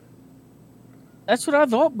much, right? That's what I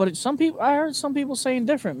thought, but I heard some people saying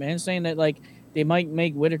different, man, saying that like they might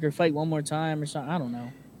make Whittaker fight one more time or something. I don't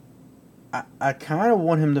know. I kind of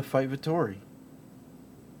want him to fight Vettori.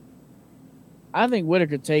 I think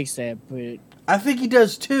Whittaker takes that, but I think he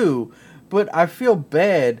does too. But I feel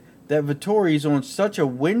bad that Vettori's on such a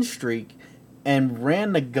win streak and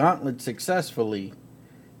ran the gauntlet successfully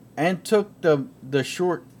and took the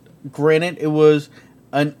short. Granted, it was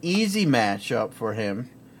an easy matchup for him.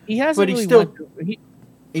 he hasn't. But Really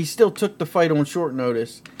he still took the fight on short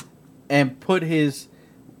notice and put his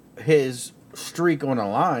streak on the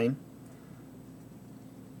line.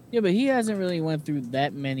 Yeah, but he hasn't really went through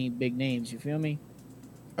that many big names. You feel me?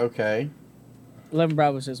 Okay. 11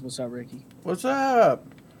 Bravo says, "What's up, Ricky? What's up?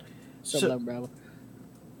 What's up, So- 11 Bravo?"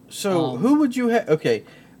 So who would you have? Okay,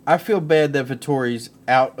 I feel bad that Vettori's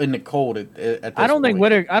out in the cold at this I don't think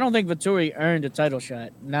point. Vettori earned a title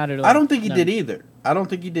shot. Not at all. I don't think he No. did either. I don't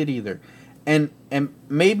think he did either. and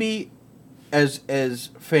maybe as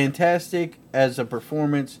fantastic as a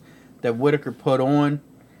performance that Whitaker put on,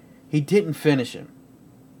 he didn't finish him.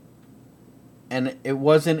 And it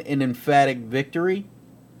wasn't an emphatic victory.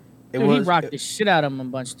 Dude, he rocked the shit out of him a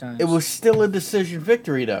bunch of times. It was still a decision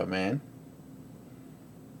victory, though, man.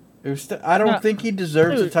 It was. I don't think he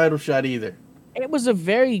deserves a title shot either. It was a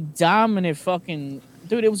very dominant fucking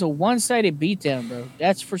dude. It was a one-sided beatdown, bro.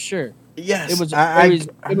 That's for sure. Yes, it was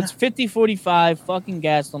 50-45 fucking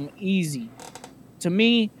Gastelum, easy. To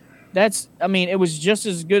me, it was just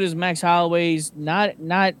as good as Max Holloway's.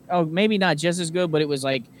 Maybe not just as good, but it was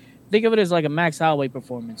like, think of it as like a Max Holloway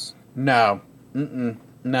performance. No,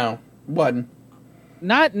 no, wasn't.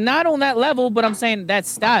 Not on that level, but I'm saying that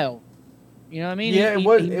style. You know what I mean? Yeah, it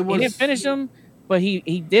was. He didn't finish him, but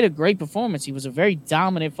he did a great performance. He was a very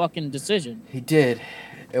dominant fucking decision. He did.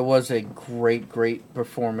 It was a great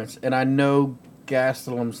performance, and I know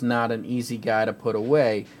Gastelum's not an easy guy to put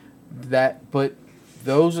away. But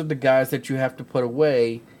those are the guys that you have to put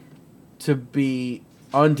away to be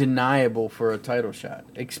undeniable for a title shot,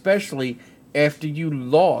 especially after you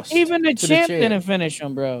lost. Even the champ didn't finish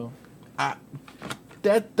him, bro.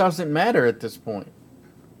 That doesn't matter at this point.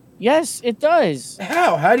 Yes, it does.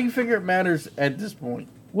 How? How do you figure it matters at this point?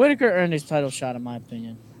 Whitaker earned his title shot, in my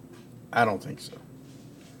opinion. I don't think so.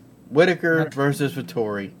 Whitaker versus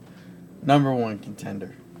Vettori, #1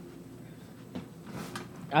 contender.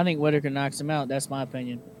 I think Whitaker knocks him out. That's my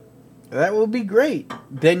opinion. That would be great.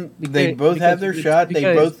 Then they both have their shot.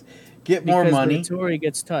 They both get more money. Vettori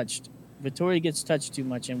gets touched. Vettori gets touched too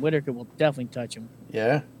much, and Whitaker will definitely touch him.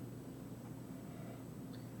 Yeah.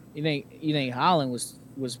 You think Holland was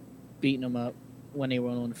beating him up when they were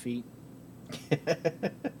on the feet?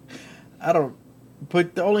 I don't.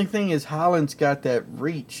 But the only thing is, Holland's got that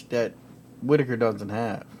reach that Whitaker doesn't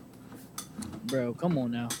have. Bro, come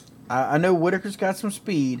on now. I know Whitaker's got some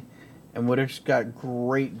speed, and Whitaker's got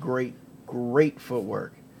great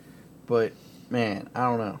footwork. But man, I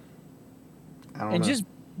don't know. And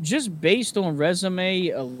just based on resume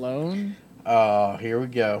alone. Oh, here we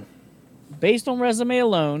go. Based on resume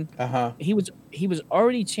alone, he was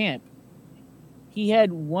already champ. He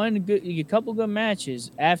had a couple good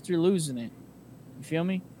matches after losing it. You feel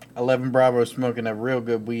me? 11 Bravo smoking a real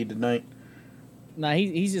good weed tonight. Nah,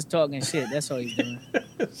 he's just talking shit. That's all he's doing.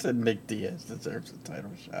 Said Nick Diaz deserves a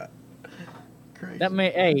title shot. Crazy.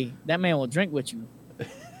 That man will drink with you.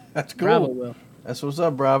 That's cool. Bravo will. That's what's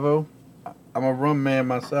up, Bravo. I'm a rum man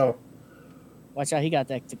myself. Watch out, he got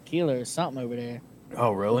that tequila or something over there.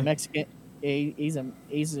 Oh, really? Mexican. He's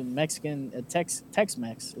a Mexican,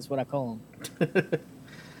 Tex-Mex is what I call him.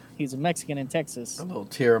 He's a Mexican in Texas. A little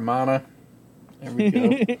Tiramana. There we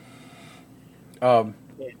go.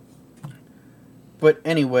 But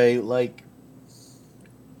anyway, like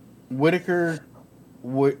Whitaker,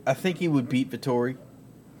 I think he would beat Vettori.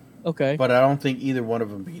 Okay. But I don't think either one of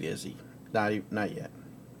them beat Izzy. Not yet.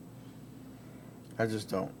 I just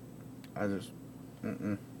don't.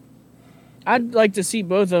 I'd like to see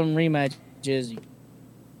both of them rematch Izzy.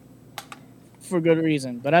 For good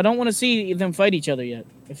reason. But I don't want to see them fight each other yet,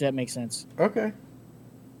 if that makes sense. Okay.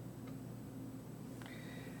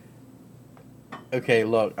 Okay,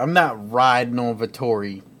 look, I'm not riding on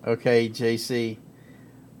Vettori, okay, JC?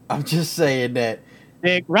 I'm just saying that.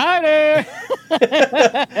 Dick Ryder!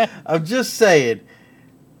 I'm just saying,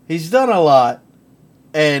 he's done a lot,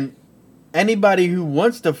 and anybody who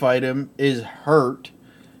wants to fight him is hurt.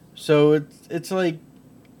 So it's like,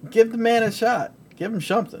 give the man a shot. Give him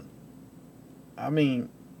something. I mean,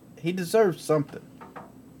 he deserves something.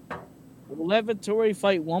 We'll let Vettori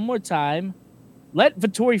fight one more time. Let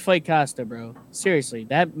Vettori fight Costa, bro. Seriously,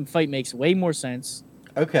 that fight makes way more sense.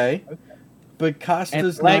 Okay. But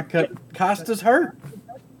Costa's hurt.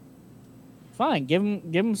 Fine, give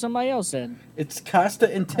him somebody else then. It's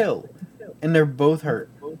Costa and Till, and they're both hurt.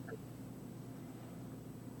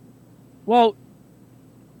 Well,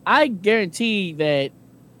 I guarantee that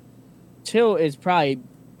Till is probably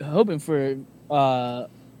hoping for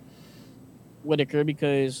Whitaker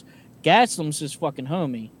because Gastelum's his fucking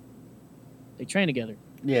homie. They train together.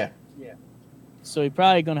 Yeah. So he's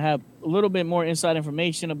probably going to have a little bit more inside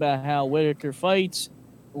information about how Whitaker fights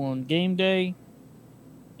on game day.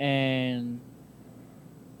 And,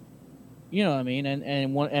 you know what I mean?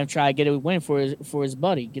 And try to get a win for his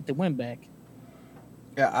buddy. Get the win back.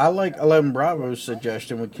 Yeah, I like 11 Bravo's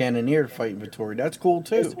suggestion with Cannonier fighting Vettori. That's cool,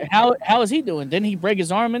 too. How is he doing? Didn't he break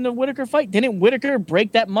his arm in the Whitaker fight? Didn't Whitaker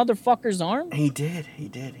break that motherfucker's arm? He did.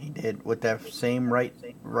 With that same right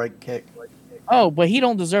kick. Oh, but he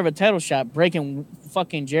don't deserve a title shot breaking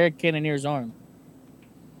fucking Jared Cannonier's arm.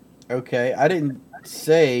 Okay, I didn't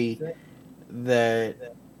say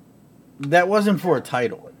that wasn't for a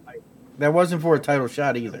title. That wasn't for a title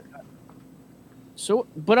shot either. So,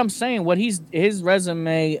 but I'm saying what his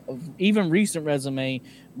resume, even recent resume,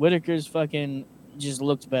 Whitaker's fucking just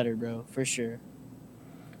looks better, bro, for sure.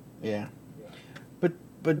 Yeah, but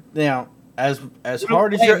now as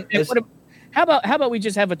hard as your how about we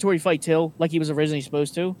just have Vettori fight Till like he was originally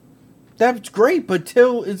supposed to? That's great, but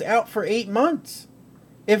Till is out for 8 months,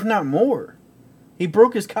 if not more. He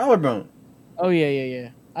broke his collarbone. Oh yeah.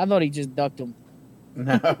 I thought he just ducked him.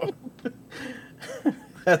 No,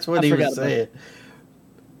 that's what he was saying.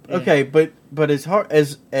 Yeah. Okay, but as hard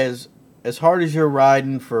as you're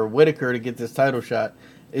riding for Whitaker to get this title shot,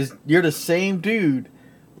 you're the same dude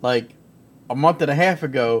like a month and a half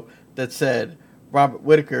ago that said Robert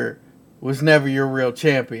Whitaker was never your real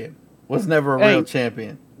champion. Was never a real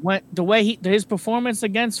champion. When the way his performance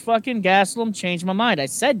against fucking Gastelum changed my mind. I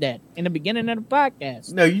said that in the beginning of the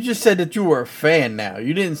podcast. No, you just said that you were a fan now.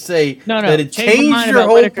 You didn't say no, that it changed your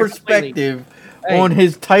whole Whitaker perspective on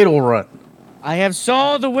his title run. I have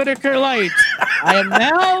saw the Whitaker light. I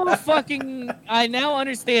now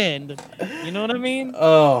understand. You know what I mean?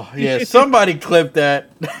 Oh, yeah. Somebody clip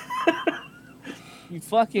that. You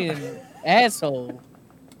fucking asshole.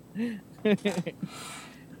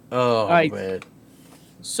 Oh, right. Man.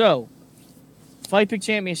 So, Fight Pick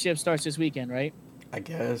Championship starts this weekend, right? I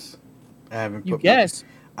guess. I haven't. You guess?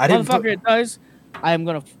 I didn't. Motherfucker, it does.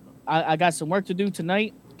 I got some work to do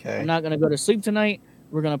tonight. Okay. I'm not gonna go to sleep tonight.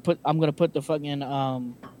 I'm gonna put the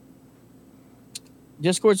fucking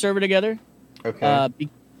Discord server together. Okay.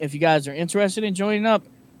 If you guys are interested in joining up,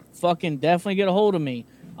 fucking definitely get a hold of me.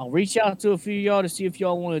 I'll reach out to a few of y'all to see if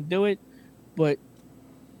y'all want to do it, but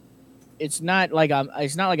it's not like I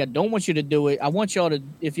don't want you to do it. I want y'all to,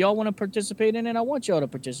 if y'all want to participate in it, I want y'all to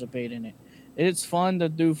participate in it. It's fun to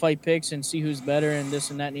do fight picks and see who's better and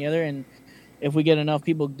this and that and the other. And if we get enough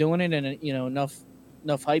people doing it and enough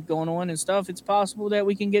hype going on and stuff, it's possible that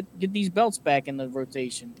we can get these belts back in the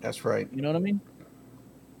rotation. That's right. You know what I mean?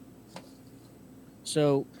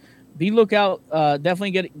 So be lookout.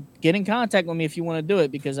 Definitely get in contact with me if you want to do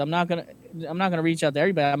it, because I'm not gonna reach out to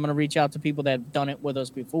everybody. I'm gonna reach out to people that have done it with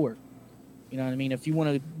us before. You know what I mean? If you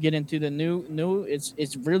want to get into the new,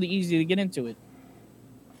 it's really easy to get into it.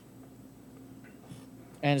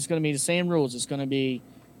 And it's going to be the same rules. It's going to be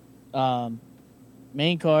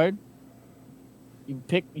main card. You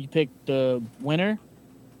pick the winner,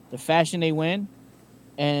 the fashion they win,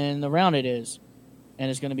 and the round it is.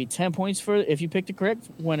 And it's going to be 10 points for if you pick the correct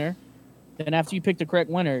winner. Then after you pick the correct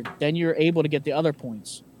winner, then you're able to get the other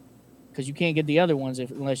points, because you can't get the other ones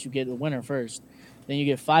unless you get the winner first. Then you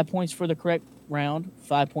get 5 points for the correct round,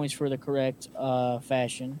 5 points for the correct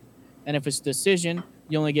fashion. And if it's decision,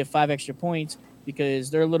 you only get 5 extra points,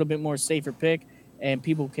 because they're a little bit more safer pick, and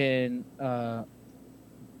people can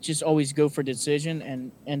just always go for decision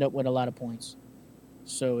and end up with a lot of points.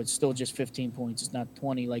 So it's still just 15 points. It's not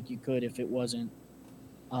 20 like you could if it wasn't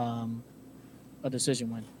a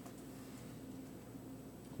decision win.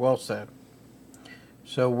 Well said.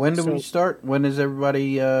 So when do we start? When is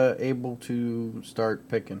everybody able to start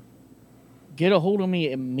picking? Get a hold of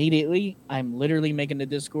me immediately. I'm literally making the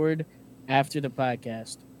Discord after the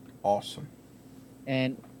podcast. Awesome.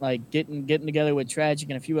 And like getting together with Tragic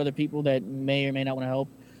and a few other people that may or may not want to help.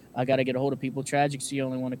 I got to get a hold of people. Tragic's the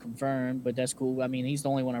only one to confirm, but that's cool. I mean, he's the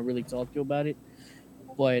only one I really talked to about it.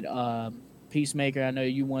 But Peacemaker, I know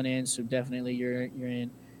you want in, so definitely you're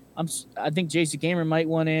in. I think JC Gamer might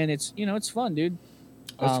want in. It's it's fun, dude.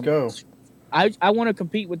 Let's go. I want to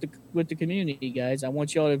compete with the community, guys. I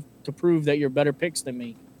want y'all to prove that you're better picks than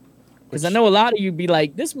me. Because I know a lot of you be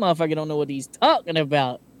like, this motherfucker don't know what he's talking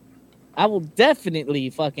about. I will definitely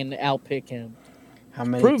fucking outpick him.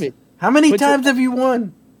 Prove it. How many times have you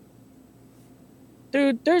won?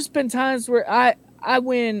 Dude, there's been times where I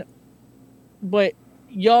win, but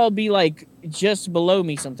y'all be like just below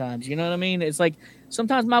me sometimes. You know what I mean? It's like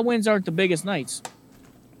sometimes my wins aren't the biggest nights.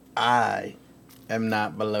 I am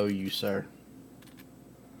not below you, sir.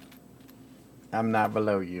 I'm not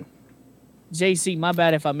below you. JC, my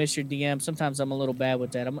bad if I miss your DM. Sometimes I'm a little bad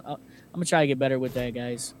with that. I'm gonna try to get better with that,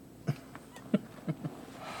 guys.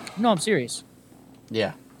 No, I'm serious.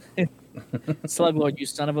 Yeah. Sluglord, you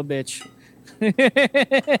son of a bitch.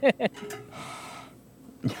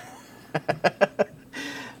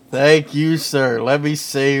 Thank you, sir. Let me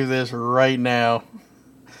save this right now.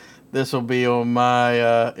 This will be on my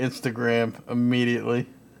Instagram immediately.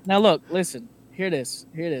 Now look, listen. Hear this,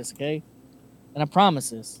 okay? And I promise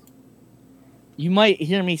this. You might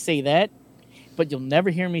hear me say that, but you'll never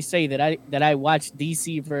hear me say that I watched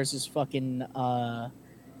DC versus fucking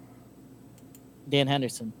Dan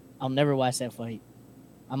Henderson. I'll never watch that fight.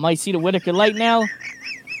 I might see the Whitaker light now,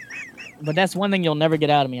 but that's one thing you'll never get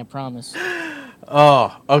out of me. I promise.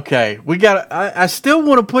 Oh, okay. We got. I still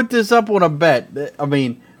want to put this up on a bet. I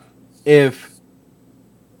mean, if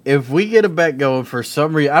we get a bet going for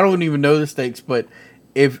some reason, I don't even know the stakes, but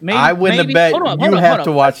if I win the bet, you have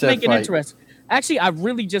to watch that fight. Actually, I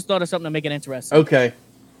really just thought of something to make it interesting. Okay.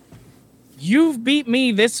 You've beat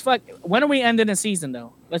me this fuck. When are we ending the season,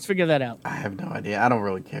 though? Let's figure that out. I have no idea. I don't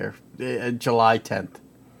really care. July 10th.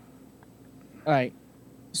 All right.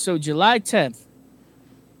 So July 10th.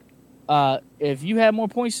 If you have more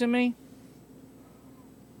points than me,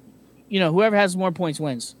 whoever has more points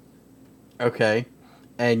wins. Okay.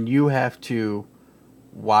 And you have to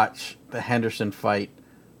watch the Henderson fight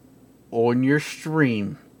on your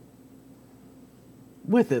stream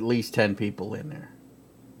with at least 10 people in there.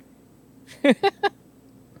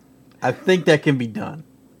 I think that can be done.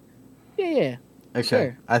 Yeah. Okay.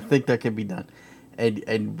 Sure. I think that can be done. And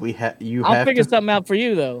I'll figure something out for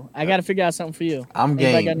you though. I got to figure out something for you. I'm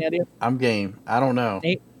Anybody game. got any idea? I'm game. I don't know.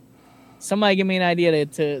 Somebody give me an idea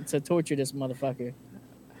to torture this motherfucker.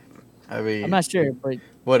 I mean, I'm not sure, but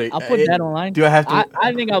I'll put that online. Do I have to?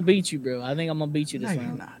 I think I'll beat you, bro. I think I'm gonna beat you this No, round.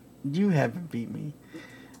 you're not. You haven't beat me.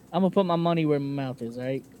 I'm gonna put my money where my mouth is. All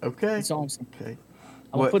right. Okay. That's all I'm saying. Okay.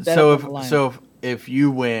 I'm gonna put that up on the line. So if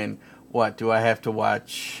you win, what do I have to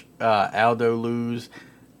watch Aldo lose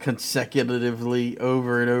consecutively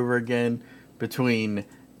over and over again between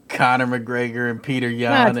Conor McGregor and Peter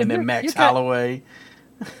Yan and then Max Holloway?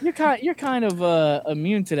 You're kind of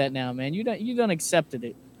immune to that now, man. You done accepted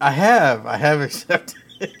it. I have accepted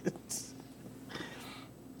it.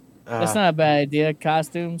 That's not a bad idea.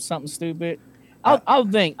 Costume, something stupid. I'll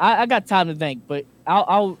think. I got time to think, but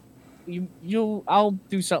I'll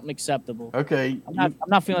do something acceptable. Okay. I'm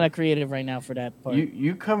not feeling that creative right now for that part.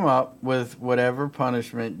 You come up with whatever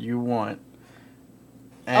punishment you want.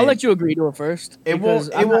 I'll let you agree to it first. It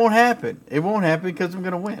won't happen. It won't happen because I'm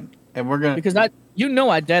gonna win, and we're gonna. Because I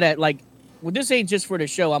dead at like. Well, this ain't just for the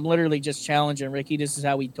show. I'm literally just challenging Ricky. This is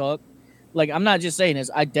how we talk. Like, I'm not just saying this.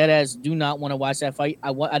 I dead ass do not want to watch that fight.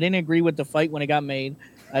 I didn't agree with the fight when it got made.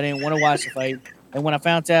 I didn't want to watch the fight. And when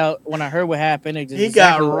I heard what happened, he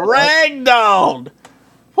got ragdolled.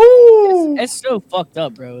 Woo! It's so fucked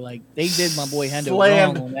up, bro. Like, they did my boy Hendo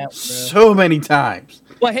wrong on that, bro. So many times.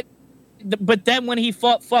 But then when he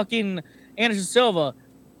fought fucking Anderson Silva,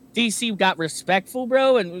 DC got respectful,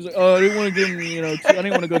 bro, and was like, "Oh, I didn't want to give him, I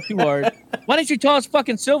didn't want to go too hard." Why didn't you toss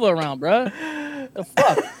fucking Silva around, bro? The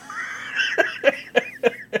fuck?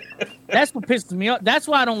 That's what pisses me off. That's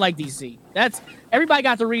why I don't like DC. Everybody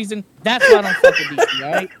got the reason. That's why I don't fuck with DC,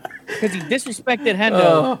 all right? Because he disrespected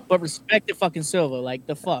Hendo, but respected fucking Silva. Like,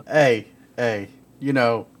 the fuck? Hey,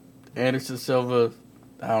 Anderson Silva,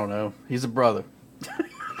 I don't know. He's a brother.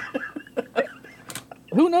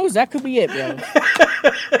 Who knows? That could be it, bro.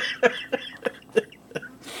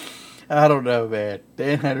 I don't know, man.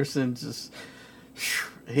 Dan Henderson just...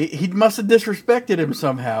 He must have disrespected him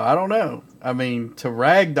somehow. I don't know. I mean, to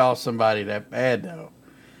ragdoll somebody that bad, though.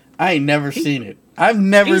 I ain't never seen it. I've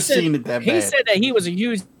never seen it that bad. He said that he was a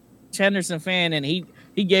huge Henderson fan, and he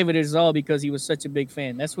gave it his all because he was such a big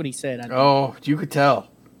fan. That's what he said. Oh, you could tell.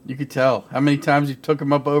 You could tell. How many times you took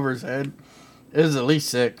him up over his head? It was at least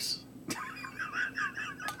 6.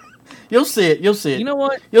 You'll see it. You'll see it. You know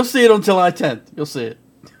what? You'll see it on July 10th. You'll see it.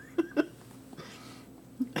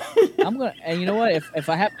 And you know what? If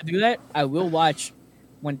I have to do that, I will watch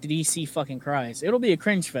when DC fucking cries. It'll be a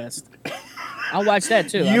cringe fest. I'll watch that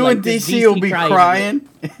too. You and DC will be crying.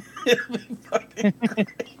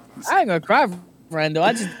 I ain't gonna cry for Endo.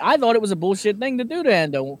 I thought it was a bullshit thing to do to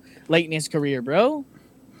Endo late in his career, bro.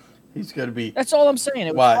 He's gonna be. That's all I'm saying.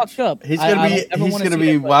 It was fucked up. He's gonna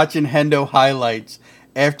be watching Hendo highlights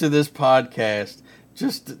after this podcast,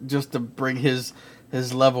 just to bring his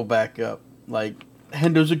level back up. Like,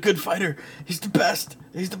 Hendo's a good fighter. He's the best.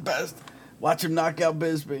 He's the best. Watch him knock out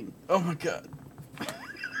Bisping. Oh my god.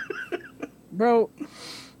 Bro,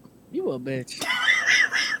 you a bitch.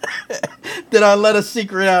 Did I let a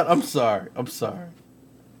secret out? I'm sorry.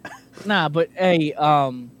 Nah, but hey,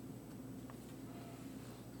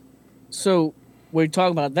 so we're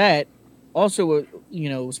talking about that. Also, it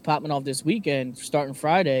was popping off this weekend, starting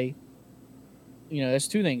Friday. There's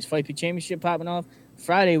 2 things. Fight Peak Championship popping off.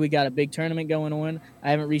 Friday, we got a big tournament going on.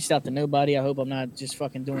 I haven't reached out to nobody. I hope I'm not just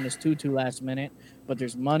fucking doing this too last minute. But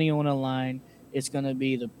there's money on the line. It's going to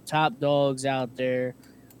be the top dogs out there.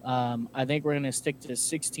 I think we're going to stick to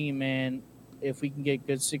 16-man if we can get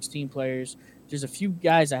good 16 players. There's a few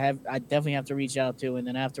guys I definitely have to reach out to, and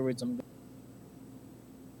then afterwards I'm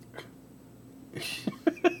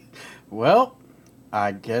Well,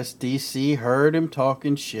 I guess DC heard him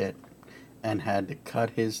talking shit and had to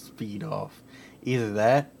cut his feed off. Either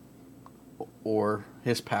that or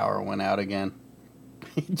his power went out again.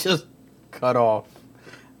 He just cut off.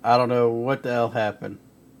 I don't know what the hell happened.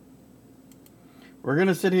 We're going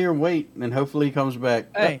to sit here and wait, and hopefully he comes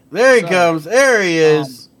back. Hey, there he comes. There he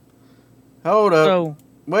is. Hold up. So,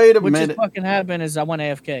 wait a what minute. just fucking happened is I went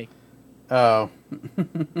AFK. Oh.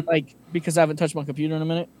 Like, because I haven't touched my computer in a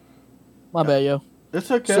minute. My bad, yo. It's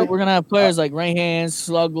okay. So we're going to have players like Rayhan,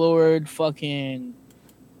 Sluglord, fucking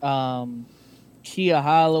Kia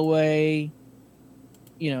Holloway,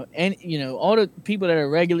 all the people that are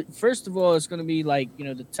regular. First of all, it's going to be like,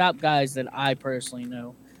 the top guys that I personally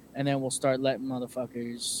know. And then we'll start letting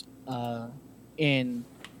motherfuckers in.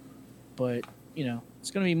 But,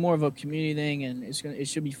 it's going to be more of a community thing, and it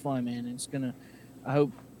should be fun, man. It's going to, I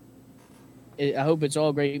hope it's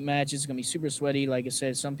all great matches. It's going to be super sweaty. Like I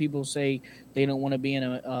said, some people say they don't want to be in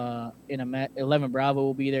a 11 Bravo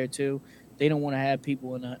will be there too. They don't want to have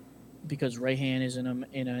people because Rayhan is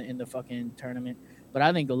in the fucking tournament. But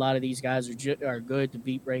I think a lot of these guys are good to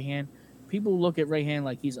beat Rayhan. People look at Rayhan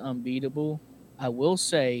like he's unbeatable. I will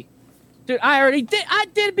say, dude, I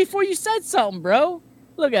did it before you said something, bro.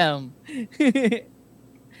 Look at him.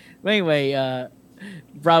 But anyway,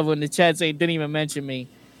 Bravo in the chat saying didn't even mention me.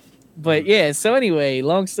 But yeah, so anyway,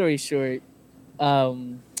 long story short, it's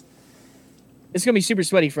gonna be super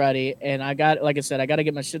sweaty Friday, and like I said, I gotta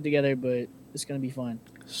get my shit together, but it's gonna be fun.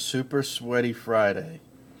 Super sweaty Friday.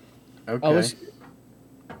 Okay.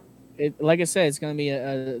 Like I said, it's gonna be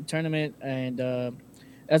a tournament, and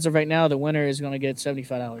as of right now, the winner is gonna get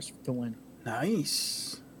 $75 to win.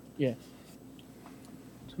 Nice. Yeah.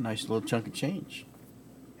 It's a nice little chunk of change.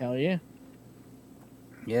 Hell yeah.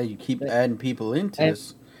 Yeah, you keep adding people into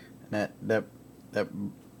this, and that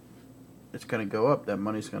it's gonna go up. That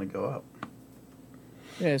money's gonna go up.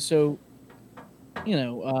 Yeah. So,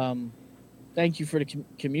 thank you for the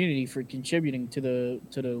community for contributing to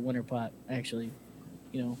the winter pot. Actually,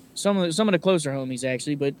 some of the closer homies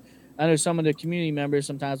actually, but I know some of the community members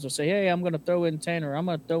sometimes will say, "Hey, I'm gonna throw in 10 or I'm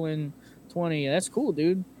gonna throw in 20." That's cool,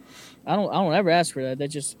 dude. I don't ever ask for that. It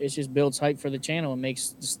just builds hype for the channel and makes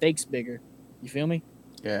the stakes bigger. You feel me?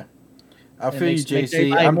 Yeah. I feel you, JC.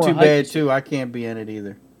 everybody I'm more too hyped. bad too. I can't be in it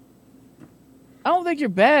either. I don't think you're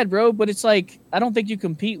bad, bro, but it's like I don't think you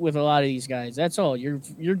compete with a lot of these guys. That's all. You're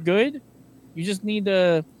good. You just need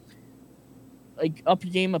to up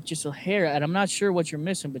your game up just a hair. And I'm not sure what you're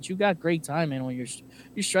missing, but you got great timing on your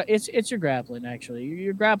it's your grappling actually.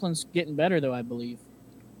 Your grappling's getting better though, I believe.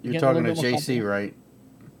 You're talking to JC, right?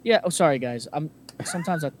 Yeah. Oh, sorry guys.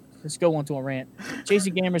 Sometimes I just go onto a rant.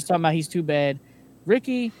 JC Gamer's talking about he's too bad.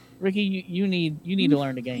 Ricky, you need to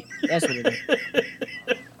learn the game. That's what it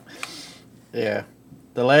is. Yeah.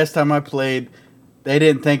 The last time I played, they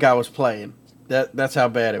didn't think I was playing. That's how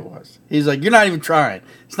bad it was. He's like, "You're not even trying.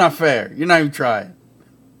 It's not fair. You're not even trying."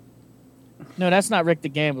 No, that's not Rick the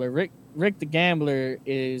Gambler. Rick the Gambler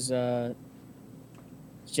is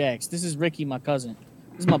Jax. This is Ricky, my cousin.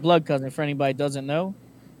 This is my blood cousin. For anybody that doesn't know.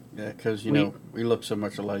 Yeah, because we look so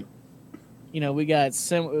much alike. We got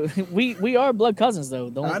we are blood cousins though.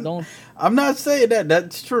 Don't. I'm not saying that.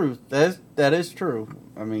 That's true. That is true.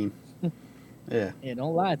 I mean, yeah. Yeah,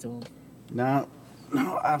 don't lie to him. No.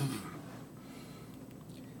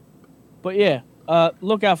 But yeah,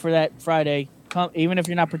 look out for that Friday. Come, even if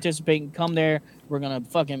you're not participating, come there. We're gonna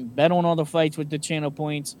fucking bet on all the fights with the channel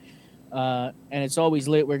points, and it's always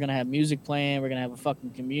lit. We're gonna have music playing. We're gonna have a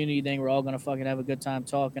fucking community thing. We're all gonna fucking have a good time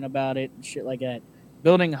talking about it and shit like that.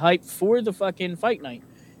 Building hype for the fucking fight night,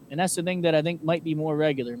 and that's the thing that I think might be more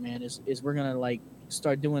regular, man. Is we're gonna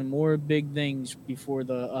start doing more big things before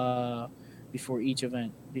before each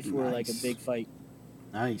event, before Nice. a big fight.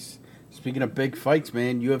 Nice. Speaking of big fights,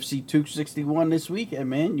 man, UFC 261 this weekend,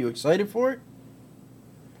 man. You excited for it?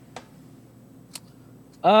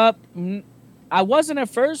 I wasn't at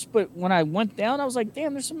first, but when I went down, I was like,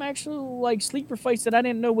 damn, there's some actual sleeper fights that I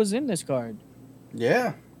didn't know was in this card.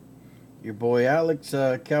 Yeah. Your boy Alex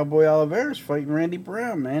Cowboy Oliveira's fighting Randy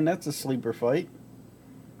Brown, man. That's a sleeper fight.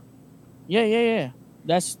 Yeah.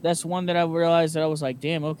 That's one that I realized that I was like,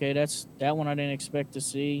 damn, okay, that one I didn't expect to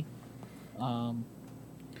see.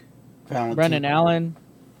 Brendan Allen,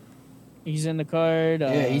 he's in the card.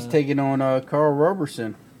 Yeah, he's taking on Carl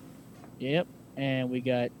Roberson. Yep, and we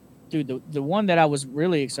got, dude, the one that I was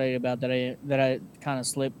really excited about that I kind of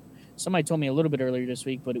slipped. Somebody told me a little bit earlier this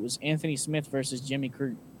week, but it was Anthony Smith versus Jimmy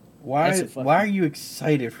Crute. Why are you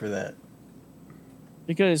excited for that?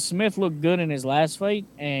 Because Smith looked good in his last fight,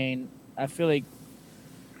 and I feel like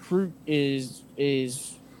Crute is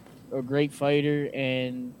a great fighter,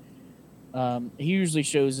 and He usually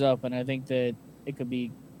shows up, and I think that it could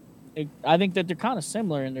be. I think that they're kind of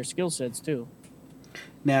similar in their skill sets too.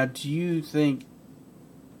 Now, do you think?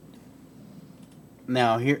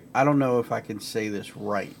 Now here, I don't know if I can say this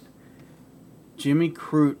right. Jimmy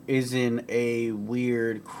Crute is in a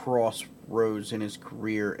weird crossroads in his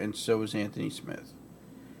career, and so is Anthony Smith.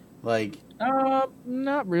 Like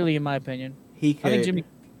Not really, in my opinion. he I think could, Jimmy.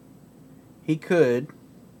 he could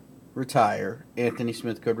retire. Anthony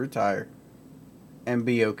Smith could retire and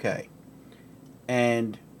be okay,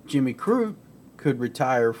 and Jimmy Crute could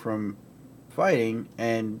retire from fighting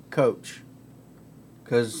and coach.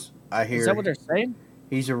 Because I hear Is that what they're saying?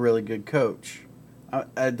 he's a really good coach.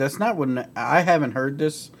 That's not what I haven't heard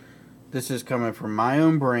this. This is coming from my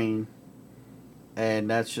own brain, and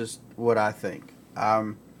that's just what I think.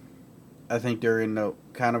 I think they're in a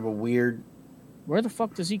kind of a weird. Where the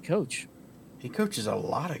fuck does he coach? He coaches a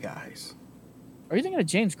lot of guys. Are you thinking of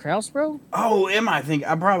James Krause, bro? Oh, am I thinking?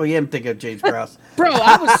 I probably am thinking of James Krause. Bro,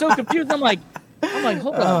 I was so confused. I'm like,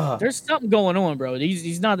 hold on. There's something going on, bro.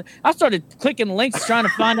 He's not. I started clicking links trying to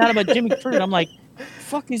find out about Jimmy Crute. I'm like,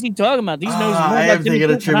 fuck is he talking about? These knows more I about am thinking of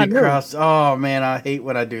Crute than I Jimmy knew. Krause. Oh man, I hate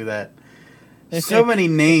when I do that. So many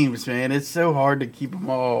names, man. It's so hard to keep them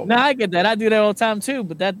all. No, I get that. I do that all the time too.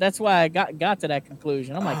 But that's why I got to that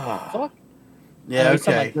conclusion. I'm like, what the fuck? Yeah, He's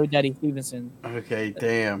talking okay. about GoDaddy Stevenson. Okay,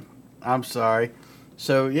 damn. I'm sorry.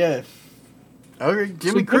 So yeah, okay.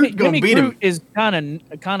 Jimmy So Crute gonna Jimmy beat Crute him. is kind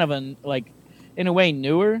of an like, in a way,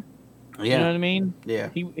 newer. Yeah, You know what I mean? yeah.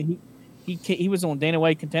 He was on Dana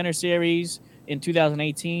White Contender Series in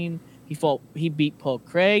 2018. He beat Paul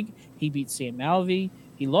Craig. He beat Sam Alvey.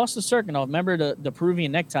 He lost to Serkinov. Remember the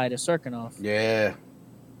Peruvian necktie to Serkinov, Yeah.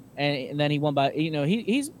 and then he won by he's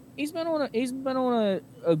been on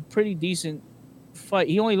a pretty decent fight.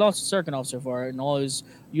 He only lost to Serkinov so far in all his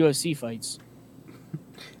UFC fights.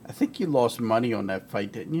 I think you lost money on that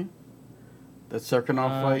fight, didn't you? That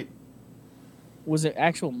Serkinov fight. Was it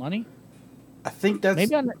actual money? I think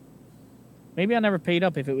that's. Maybe I never paid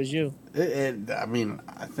up if it was you. I mean,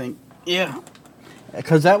 I think yeah,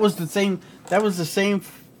 because that was the same. That was the same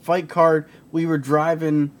fight card we were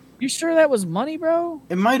driving. You sure that was money, bro?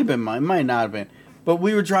 It might have been mine. It might not have been. But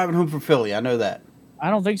we were driving home from Philly. I know that. I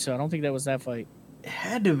don't think so. I don't think that was that fight. It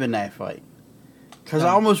had to have been that fight. Because No.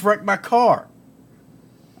 I almost wrecked my car.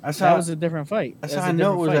 That was a different fight. That's That how I a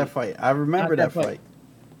know it different was that fight. I remember Not that that fight.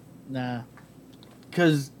 Nah,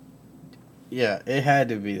 Because, yeah, it had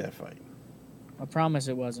to be that fight. I promise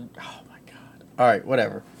it wasn't. Oh, my God. All right,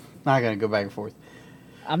 whatever. Not going to go back and forth.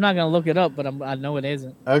 I'm not gonna look it up, but I know it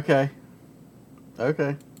isn't. Okay.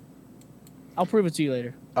 I'll prove it to you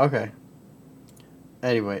later. Okay.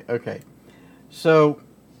 Anyway, okay. So,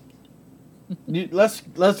 let's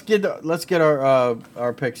get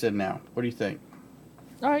our picks in now. What do you think?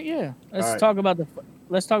 All right, yeah. Let's All right. talk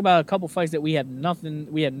about a couple fights that we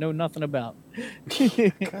know nothing about.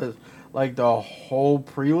 Because, like, the whole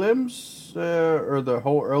prelims, or the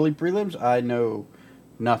whole early prelims, I know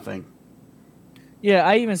nothing. Yeah,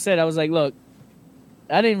 I even said, I was like, look,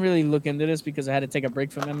 I didn't really look into this because I had to take a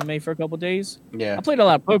break from MMA for a couple days. Yeah. I played a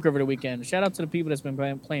lot of poker over the weekend. Shout out to the people that's been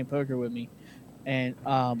playing poker with me. And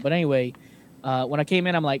but anyway, when I came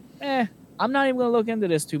in, I'm like, I'm not even gonna look into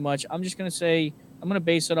this too much. I'm just gonna say I'm gonna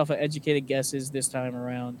base it off of educated guesses this time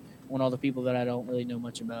around on all the people that I don't really know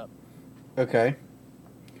much about. Okay.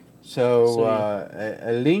 So,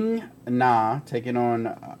 Ling Na taking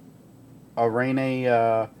on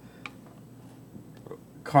Irene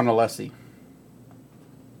Carnelesi.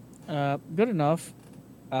 Good enough.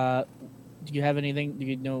 Do you have anything? Do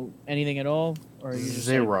you know anything at all, or are you just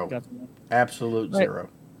Zero. got some- Absolute Right. zero.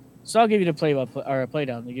 So I'll give you the play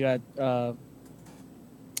down. You got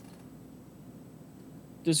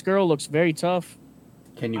this girl looks very tough.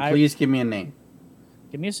 Can you please give me a name?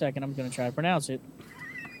 Give me a second. I'm gonna try to pronounce it.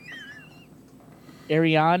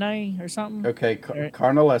 Ariane or something. Okay, Ari-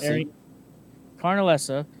 Carnelesi.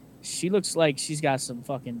 Carnelessa. She looks like she's got some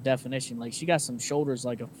fucking definition. Like she got some shoulders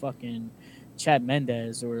like a fucking Chad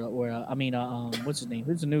Mendez or what's his name?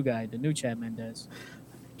 Who's the new guy? The new Chad Mendez.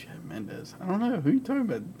 Chad Mendes. I don't know. Who you talking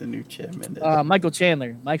about? The new Chad Mendes? Michael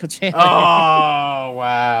Chandler. Michael Chandler. Oh,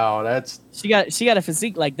 wow. That's... She got a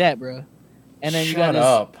physique like that, bro. And then you got Shut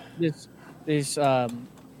up. this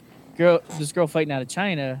girl fighting out of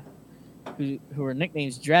China, who her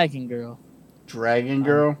nickname's Dragon Girl. Dragon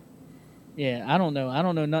Girl? Yeah, I don't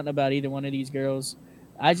know nothing about either one of these girls.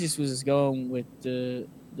 I just was going with the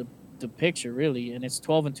picture really, and it's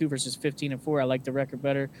 12-2 versus 15-4. I like the record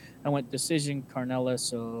better. I went decision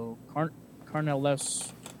Carnelosi.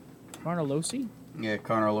 Yeah,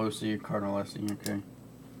 Carnelesi, okay.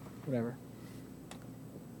 Whatever.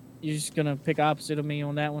 You're just gonna pick opposite of me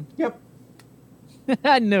on that one. Yep.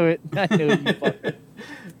 I knew it. I knew it. You fucker.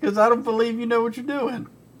 Because I don't believe you know what you're doing.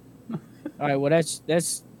 All right. Well,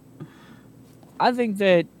 that's. I think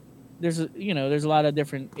that there's a lot of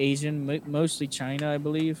different Asian, mostly China, I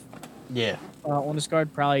believe, Yeah. on this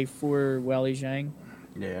card. Probably for Weili Zhang,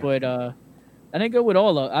 Yeah. but I didn't go with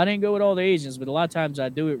all the Asians, but a lot of times I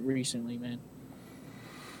do it recently, man.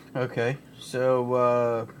 Okay.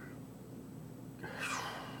 So,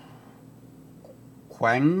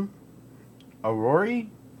 Kwang Aurori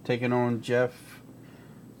taking on Jeff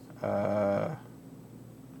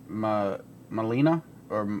Molina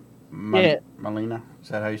or Yeah. Molina. Is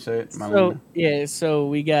that how you say it? So Molina. yeah, so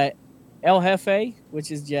we got El Jefe,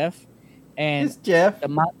 which is Jeff, and It's Jeff.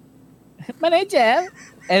 my name Jeff,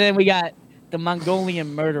 and then we got the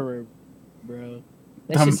Mongolian murderer, bro.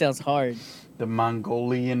 That shit sounds hard. The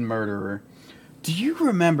Mongolian murderer. Do you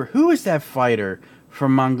remember who is that fighter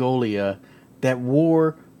from Mongolia that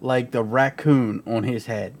wore like the raccoon on his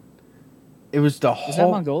head? It was the Is that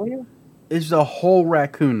whole. Mongolia? It's the whole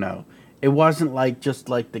raccoon, though. It wasn't like just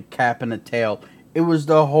like the cap and the tail. It was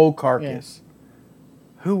the whole carcass.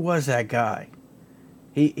 Who was that guy?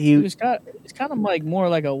 He It's kind of like more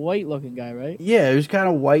like a white looking guy, right? Yeah, he was kind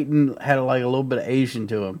of white and had like a little bit of Asian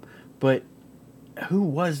to him. But who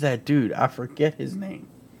was that dude? I forget his name.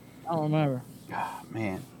 I don't remember. Oh,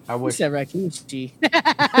 man, I You wish. said Rakuchi.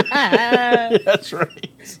 That's right.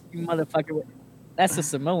 You motherfucker. That's a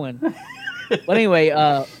Samoan. But anyway,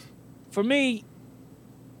 for me,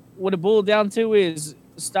 what it boiled down to is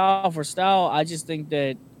style for style. I just think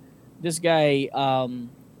that this guy, El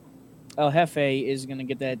Jefe, is going to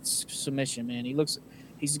get that submission, man.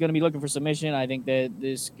 He's going to be looking for submission. I think that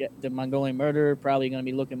the Mongolian murderer probably going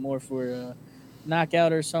to be looking more for a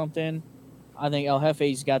knockout or something. I think El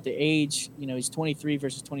Jefe's got the age. He's 23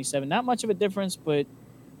 versus 27. Not much of a difference, but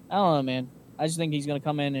I don't know, man. I just think he's going to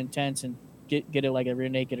come in intense and get it like a rear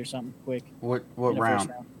naked or something quick. What in the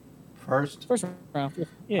round? First? First round.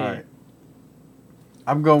 Yeah. All right.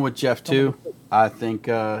 I'm going with Jeff too. I think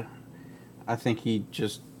he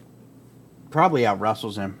just probably out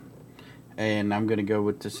wrestles him, and I'm going to go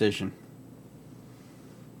with decision.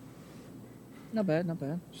 Not bad, not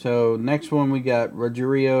bad. So next one we got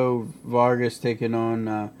Rogerio Vargas taking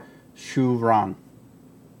on Shu Rong.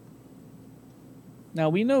 Now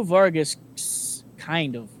we know Vargas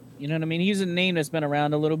kind of. You know what I mean? He's a name that's been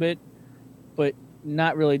around a little bit, but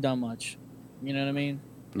not really done much. You know what I mean?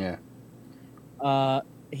 Yeah.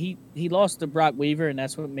 He lost to Brock Weaver, and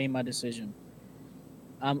that's what made my decision.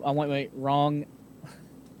 I went wrong.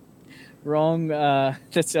 Wrong. That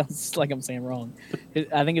sounds like I'm saying wrong.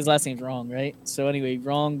 I think his last name's Wrong, right? So anyway,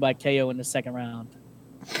 Wrong by KO in the second round.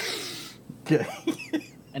 Okay.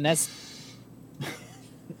 And that's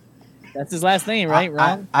his last name, right?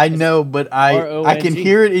 Wrong. I know, but I R-O-N-G. can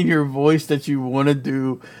hear it in your voice that you want to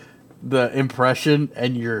do the impression,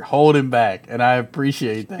 and you're holding back, and I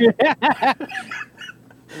appreciate that.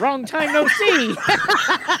 Wrong time no see.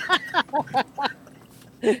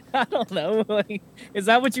 I don't know. Like, is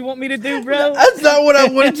that what you want me to do, bro? That's not what I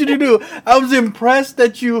wanted you to do. I was impressed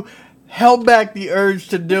that you held back the urge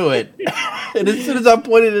to do it. And as soon as I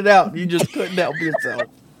pointed it out, you just couldn't help yourself.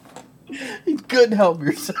 You couldn't help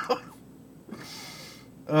yourself.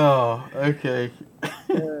 Oh, okay.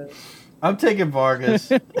 I'm taking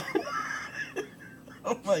Vargas.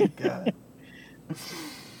 Oh, my God.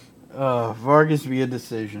 Vargas via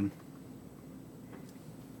decision.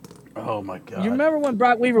 Oh, my God. You remember when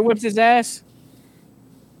Brock Weaver whipped his ass?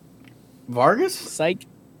 Vargas? Psych.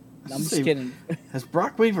 I'm just kidding. Has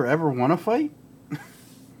Brock Weaver ever won a fight?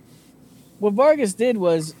 What Vargas did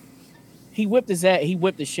was he whipped his ass. He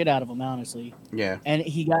whipped the shit out of him, honestly. Yeah. And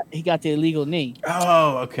he got the illegal knee.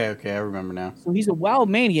 Oh, okay. I remember now. So he's a wild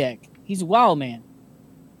maniac. He's a wild man.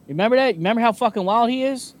 Remember that? Remember how fucking wild he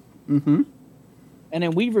is? Mm-hmm. And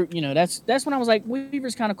then Weaver, that's when I was like,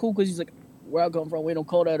 Weaver's kind of cool because he's like, where I come from, we don't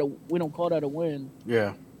call that a win.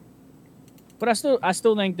 Yeah. But I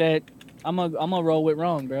still think that I'm gonna roll with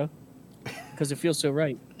Wrong, bro, because it feels so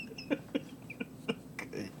right.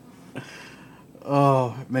 Okay.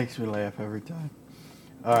 Oh, it makes me laugh every time.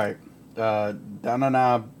 All right.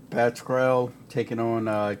 Danana Batkrell taking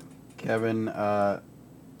on Kevin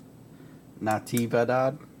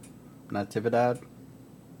Natividad.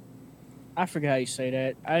 I forget how you say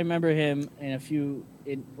that. I remember him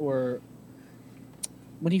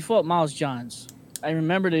when he fought Miles Johns. I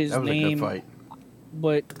remembered his That was name, a good fight.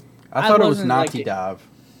 but I thought it was wasn't like Nati Dav.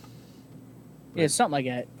 yeah, something like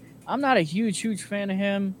that. I'm not a huge fan of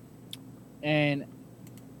him, and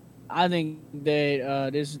I think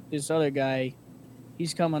that this other guy,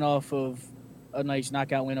 he's coming off of a nice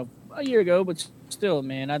knockout win a year ago, but still,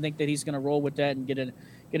 man, I think that he's gonna roll with that and get a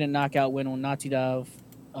knockout win on Natidov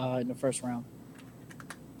in the first round.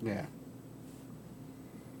 Yeah.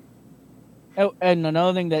 Oh, and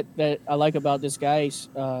another thing that I like about this guy is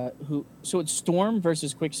so it's Storm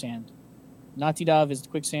versus Quicksand. Natidov is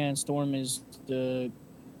Quicksand, Storm is the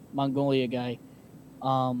Mongolia guy.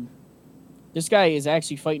 This guy is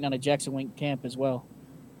actually fighting out of Jackson Wink camp as well.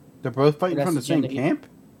 They're both fighting That's from the same agenda. camp?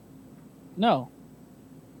 No,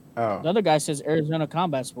 Oh. the other guy says Arizona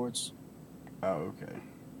Combat Sports. Oh, okay.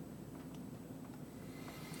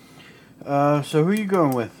 So who are you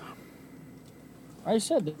going with? I already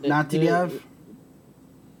said that. Natidov?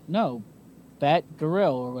 No, Bat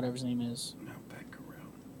Gorell or whatever his name is. No, Batgirl.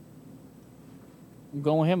 I'm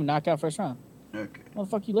going with him and knockout first round. Okay.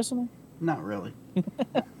 Motherfucker, you listening? Not really.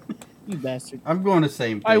 You bastard. I'm going the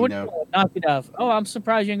same All right, thing, what though. Natidov? Oh, I'm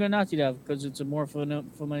surprised you ain't going Natidov because it's a more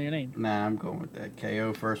familiar name. Nah, I'm going with that.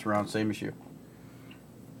 KO first round, same as you.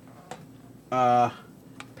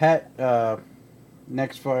 Pat,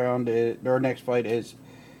 next fight is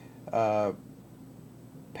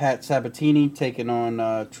Pat Sabatini taking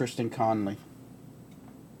on Tristan Connolly.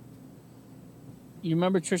 You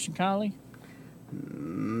remember Tristan Connolly?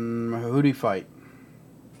 Who'd he fight?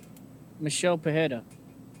 Michelle Pajeda.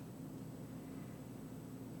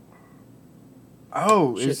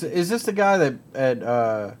 Oh, Shit. is this the guy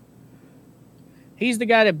that He's the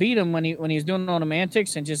guy that beat him when he was doing all them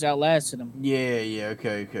antics and just outlasted him. Yeah,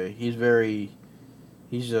 okay.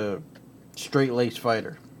 He's a straight-laced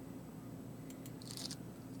fighter.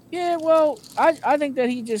 Yeah, well, I think that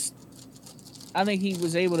I think he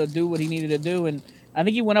was able to do what he needed to do, and I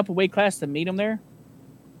think he went up a weight class to meet him there.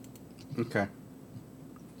 Okay.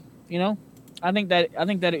 You know, I think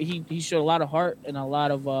that he showed a lot of heart and a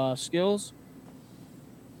lot of skills,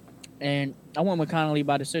 and I went with Connolly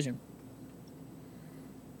by decision.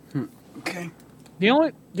 Okay. The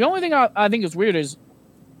only thing I think is weird is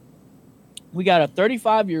we got a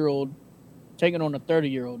 35-year-old taking on a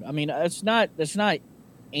 30-year-old. I mean, that's not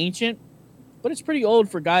ancient, but it's pretty old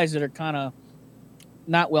for guys that are kind of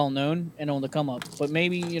not well known and on the come up. But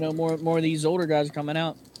maybe more of these older guys are coming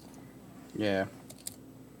out. Yeah.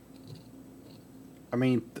 I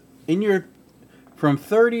mean, from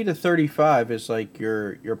 30 to 35 is like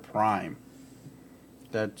your prime.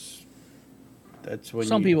 That's when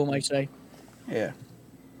Some people might say. Yeah.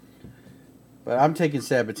 But I'm taking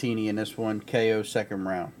Sabatini in this one, KO second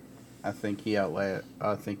round. I think he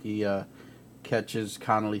catches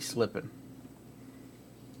Connolly slipping.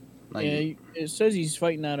 Yeah, it says he's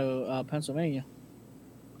fighting out of Pennsylvania.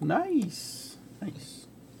 Nice.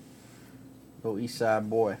 Go East Side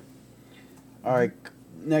boy. All right,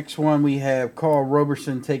 next one we have Carl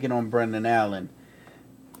Roberson taking on Brendan Allen.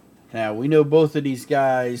 Now, we know both of these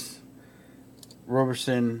guys.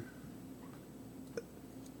 Roberson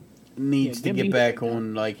needs to get back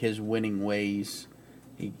on like his winning ways.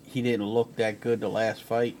 He didn't look that good the last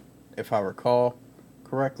fight, if I recall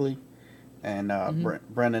correctly, and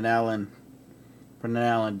Brendan Allen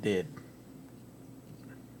did.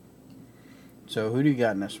 So who do you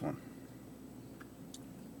got in this one?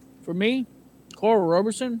 For me, Carl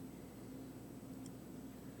Roberson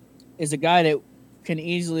is a guy that can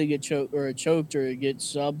easily get choked or get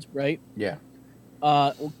subbed, right? Yeah.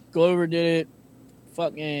 Glover did it.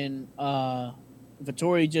 Fucking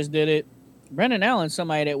Vittori just did it. Brendan Allen's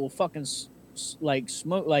somebody that will fucking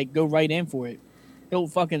go right in for it. He'll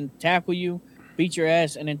fucking tackle you, beat your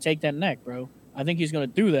ass, and then take that neck, bro. I think he's gonna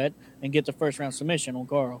do that and get the first round submission on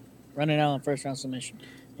Carl. Brendan Allen first round submission.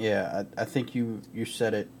 Yeah, I think you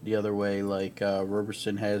said it the other way. Like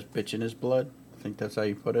Roberson has bitch in his blood. I think that's how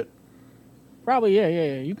you put it. Probably,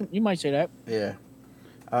 yeah. You might say that. Yeah,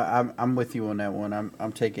 I'm with you on that one.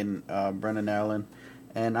 I'm taking Brendan Allen,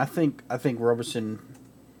 and I think Roberson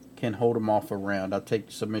can hold him off a round. I'll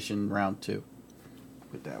take submission round 2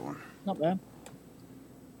 with that one. Not bad.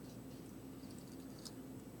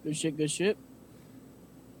 Good shit.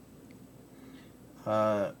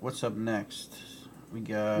 What's up next? We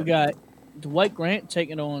got Dwight Grant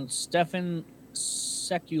taking on Stefan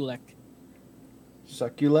Sekulek.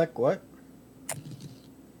 Sekulek, what?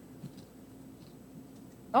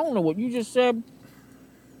 I don't know what you just said.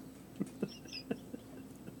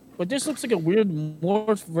 But this looks like a weird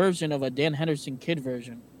morphed version of a Dan Henderson kid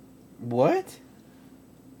version. What?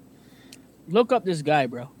 Look up this guy,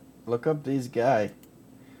 bro. Look up this guy.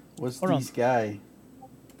 What's Hold this guy?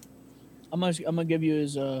 I'm gonna give you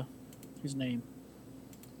his name.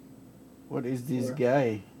 What is this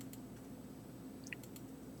guy?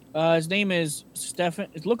 His name is Stefan.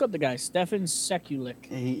 Look up the guy, Stefan Sekulek.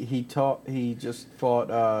 He just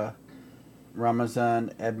fought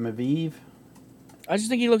Ramazan Edmaviv. I just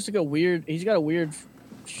think he looks like a weird. He's got a weird,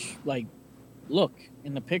 like, look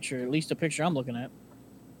in the picture. At least the picture I'm looking at.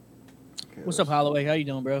 Okay, What's up, Holloway? How you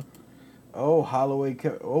doing, bro? Oh, Holloway.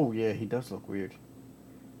 Oh, yeah, he does look weird.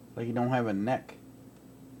 Like he don't have a neck.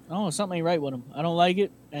 Oh, something ain't right with him. I don't like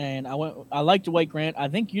it, and I like Dwight Grant. I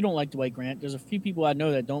think you don't like Dwight Grant. There's a few people I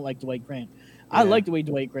know that don't like Dwight Grant. I Yeah. like the way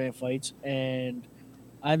Dwight Grant fights, and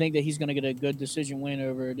I think that he's going to get a good decision win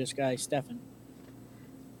over this guy, Stefan.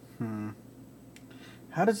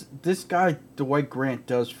 How does this guy Dwight Grant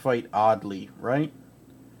does fight oddly, right?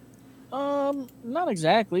 Not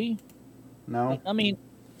exactly. No. I mean,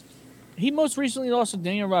 he most recently lost to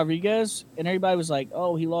Daniel Rodriguez, and everybody was like,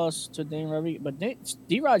 "Oh, he lost to Daniel Rodriguez," but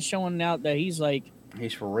D-Rod's showing out that he's like,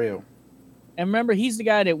 He's for real. and remember, he's the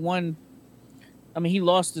guy that won. I mean, he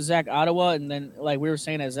lost to Zach Ottawa, and then like we were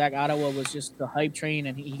saying that Zach Ottawa was just the hype train,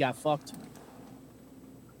 and he got fucked.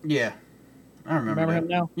 Yeah. I remember Remember that. him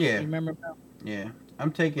now? Yeah. You remember him now? Yeah.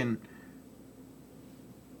 I'm taking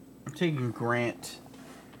Grant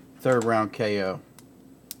 3rd round KO.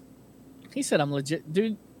 He said, "I'm legit,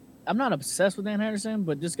 dude. I'm not obsessed with Dan Henderson,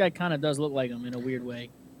 but this guy kind of does look like him in a weird way."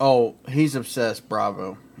 Oh, he's obsessed,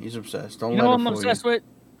 Bravo. He's obsessed. Don't You let know him what I'm fool obsessed you. with?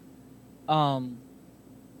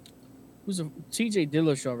 Who's a TJ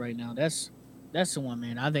Dillashaw right now? That's the one,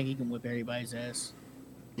 man. I think he can whip everybody's ass.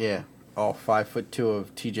 Yeah. Oh, 5'2"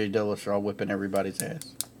 of TJ Dillashaw whipping everybody's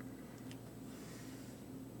ass.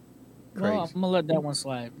 Crazy. Well, I'm gonna let that one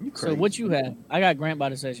slide. You So crazy. what you have? I got Grant by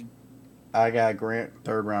decision. I got Grant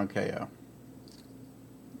 3rd round KO.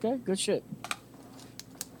 Okay, good shit.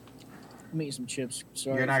 I'm eating some chips.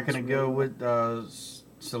 Sorry. You're not if it's gonna go really- with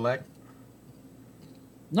Select?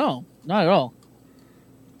 No, not at all.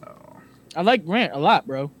 Oh. I like Grant a lot,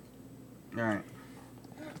 bro. All right.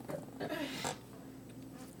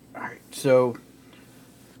 All right. So,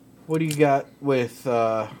 what do you got with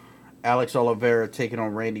Alex Oliveira taking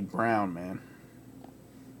on Randy Brown, man?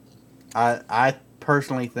 I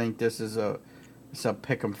personally think it's a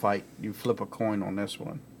pick 'em fight. You flip a coin on this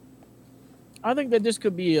one. I think that this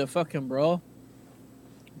could be a fucking brawl,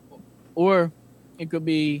 or it could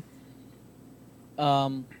be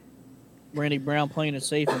Randy Brown playing it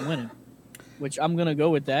safe and winning, which I'm gonna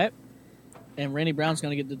go with that. And Randy Brown's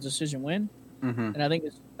gonna get the decision win, Mm-hmm. and I think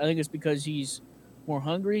it's because he's more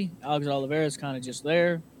hungry. Alex Oliveira is kind of just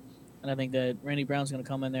there, and I think that Randy Brown's gonna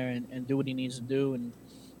come in there and do what he needs to do and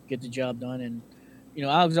get the job done. And you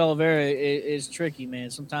know, Alex Oliveira is tricky,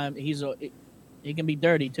 man. Sometimes he can be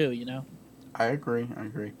dirty too, you know. I agree.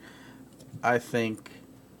 I think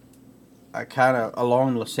I kind of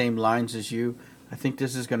along the same lines as you. I think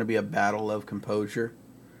this is going to be a battle of composure,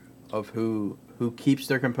 of who keeps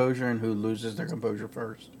their composure and who loses their composure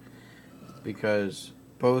first, because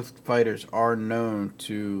both fighters are known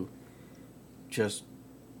to just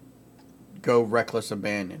go reckless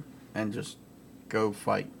abandon and just go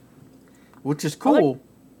fight, which is cool.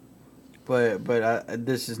 But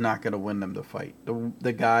this is not going to win them the fight.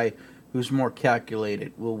 The guy who's more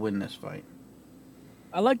calculated will win this fight.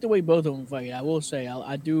 I like the way both of them fight. I will say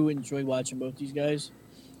I do enjoy watching both these guys.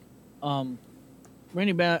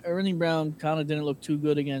 Randy Brown kind of didn't look too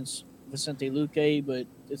good against Vicente Luque, but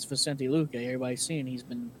it's Vicente Luque. Everybody's seeing he's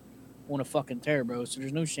been on a fucking tear, bro. So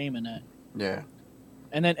there's no shame in that. Yeah.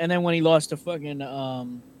 And then when he lost to fucking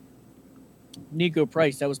Nico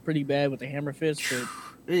Price, that was pretty bad with the hammer fist.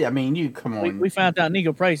 But Yeah, I mean, you come on. we found out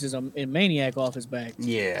Nico Price is a maniac off his back.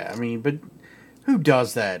 Yeah, I mean, but who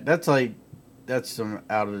does that? That's some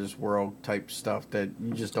out of this world type stuff that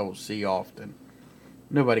you just don't see often.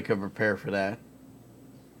 Nobody could prepare for that.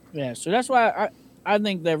 Yeah, so that's why I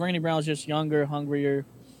think that Randy Brown's just younger, hungrier,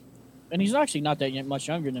 and he's actually not that much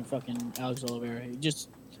younger than fucking Alex Oliveira. He's just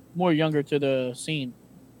more younger to the scene.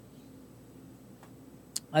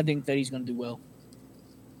 I think that he's going to do well.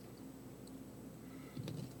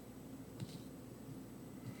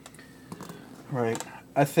 Right.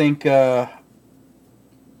 I think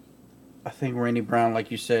Randy Brown,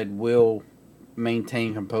 like you said, will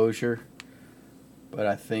maintain composure, but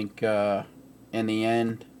I think in the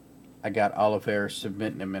end, I got Oliveira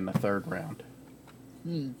submitting him in the 3rd round.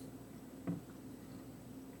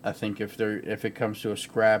 I think if it comes to a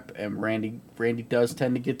scrap, and Randy does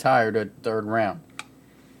tend to get tired at 3rd round.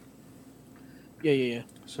 Yeah.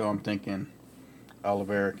 So I'm thinking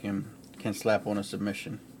Oliveira can slap on a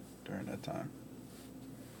submission during that time.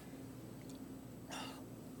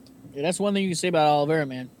 Yeah, that's one thing you can say about Oliveira,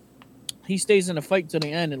 man. He stays in the fight to the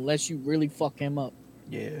end unless you really fuck him up.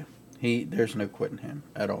 Yeah, there's no quitting him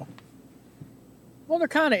at all. Well, there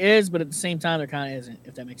kind of is, but at the same time, there kind of isn't,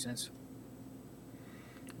 if that makes sense.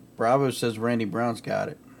 Bravo says Randy Brown's got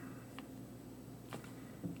it.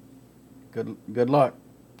 Good luck.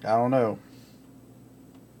 I don't know.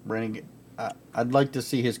 Brandon, I'd like to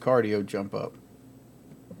see his cardio jump up.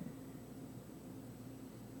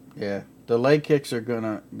 Yeah, the leg kicks are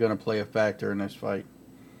gonna play a factor in this fight.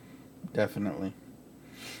 Definitely.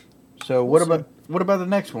 So what about the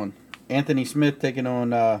next one? Anthony Smith taking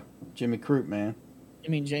on Jimmy Crute, man. You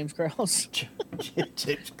mean James Krause?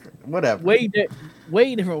 James, whatever. Way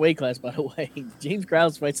different weight class, by the way. James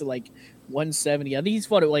Krause fights at like 170. I think he's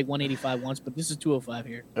fought at like 185 once, but this is 205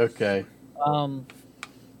 here. Okay. I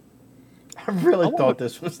really thought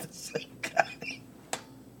this was the same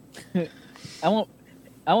guy.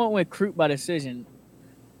 I went with Crute by decision.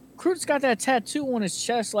 Crute's got that tattoo on his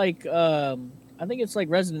chest, like I think it's like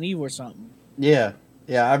Resident Evil or something. Yeah,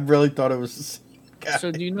 I really thought it was the same guy.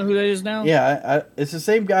 So do you know who that is now? Yeah, it's the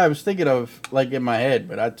same guy I was thinking of, like in my head,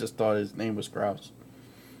 but I just thought his name was Krause.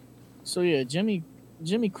 So yeah, Jimmy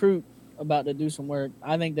Crute about to do some work.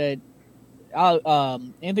 I think that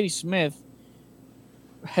Anthony Smith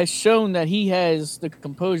has shown that he has the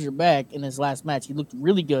composure back in his last match. He looked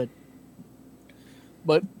really good,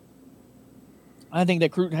 but I think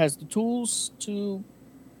that Crute has the tools to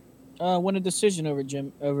win a decision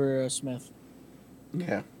over Smith.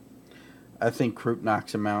 Yeah, I think Crute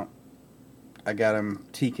knocks him out. I got him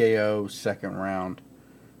TKO second round.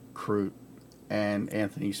 Crute and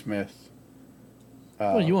Anthony Smith.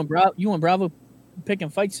 You and Bravo picking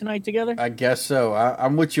fights tonight together? I guess so.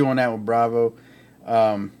 I'm with you on that with Bravo.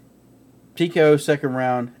 TKO second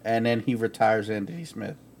round, and then he retires Anthony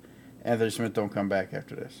Smith. Anthony Smith don't come back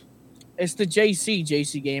after this. It's the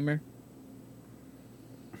JC Gamer.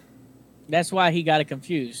 That's why he got it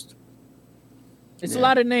confused. It's a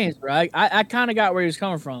lot of names, right? I kind of got where he was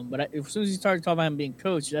coming from, but as soon as he started talking about him being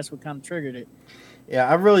coach, that's what kind of triggered it. Yeah,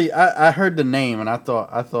 I heard the name and I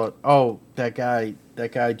thought, oh, that guy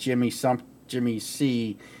Jimmy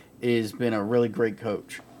C has been a really great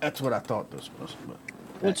coach. That's what I thought this was. But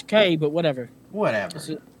it's K, but whatever. Whatever.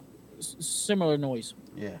 It's a similar noise.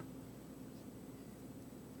 Yeah.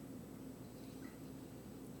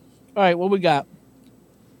 All right, what we got?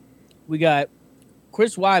 We got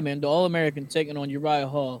Chris Weidman, the All-American, taking on Uriah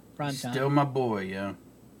Hall, primetime. Still my boy, yeah.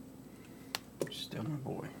 Still my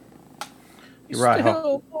boy. Uriah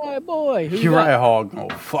Hall. Boy. Uriah Hall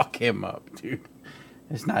gonna fuck him up, dude.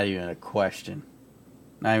 It's not even a question.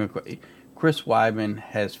 Not even a question. Chris Weidman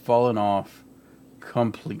has fallen off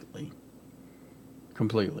completely.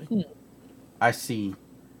 I see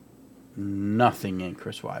nothing in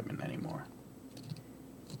Chris Weidman anymore.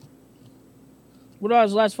 What about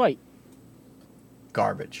his last fight?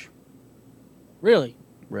 Garbage. Really?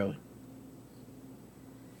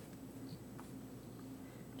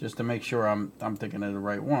 Just to make sure I'm thinking of the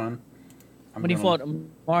right one. He fought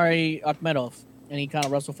Mari Akhmedov and he kind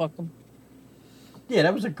of wrestle fucked him? Yeah,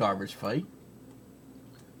 that was a garbage fight.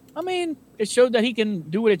 I mean, it showed that he can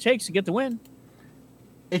do what it takes to get the win.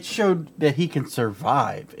 It showed that he can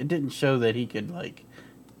survive. It didn't show that he could, like,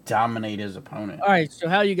 dominate his opponent. All right, so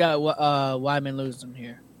how you got Weidman losing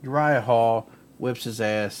here? Uriah Hall whips his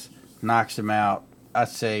ass, knocks him out. I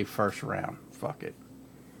say first round. Fuck it.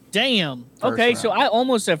 Damn. First okay, round. so I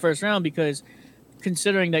almost said first round because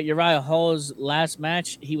considering that Uriah Hall's last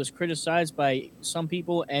match, he was criticized by some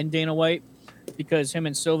people and Dana White because him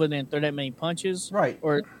and Silva didn't throw that many punches. Right.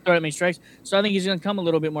 Or throw that many strikes. So I think he's going to come a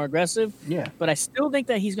little bit more aggressive. Yeah. But I still think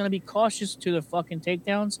that he's going to be cautious to the fucking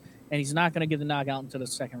takedowns, and he's not going to get the knockout until the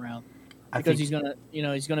second round. Because he's going to,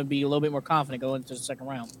 he's going to be a little bit more confident going into the second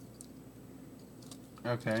round.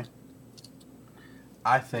 Okay.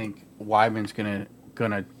 I think Weidman's gonna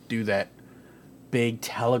do that big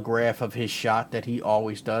telegraph of his shot that he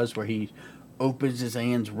always does, where he opens his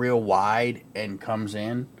hands real wide and comes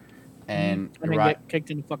in, and then get kicked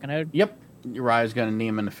in the fucking head. Yep, Uriah's gonna knee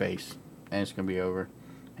him in the face, and it's gonna be over.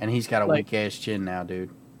 And he's got a weak ass chin now, dude.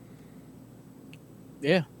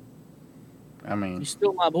 Yeah. I mean, he's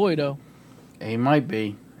still my boy though. He might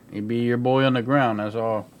be. He'd be your boy on the ground. That's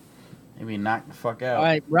all. He'd be knocked the fuck out. All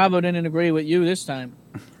right, Bravo didn't agree with you this time.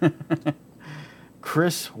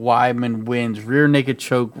 Chris Weidman wins rear naked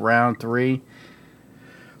choke round 3.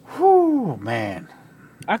 Whew, man.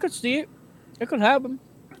 I could see it. It could happen.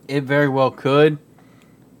 It very well could,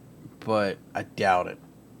 but I doubt it.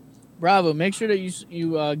 Bravo, make sure that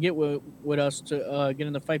you get with us to get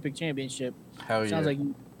in the Fight Pick Championship. Hell yeah. Sounds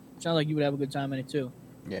like you would have a good time in it too.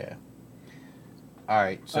 Yeah. All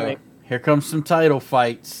right, so here comes some title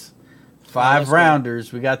fights. 5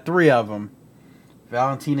 rounders. We got 3 of them.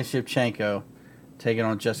 Valentina Shevchenko taking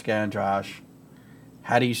on Jessica Andrade.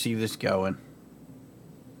 How do you see this going?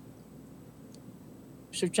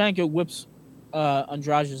 Shevchenko whips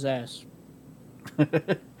Andrade's ass.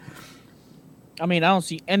 I mean, I don't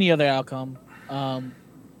see any other outcome.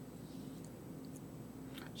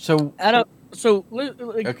 So Out of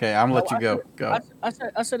like, okay, I'm gonna let you go. Go.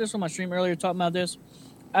 I said this on my stream earlier, talking about this.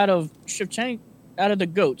 Out of the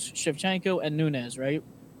goats, Shevchenko and Nunes, right?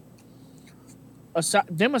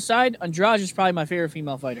 Aside, Andrade is probably my favorite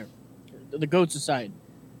female fighter. The goats aside,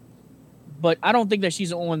 but I don't think that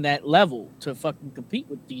she's on that level to fucking compete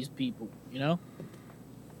with these people, you know.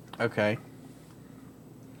 Okay.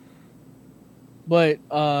 But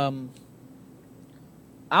I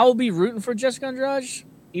will be rooting for Jessica Andrade,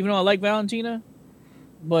 even though I like Valentina.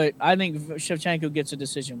 But I think Shevchenko gets a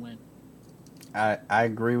decision win. I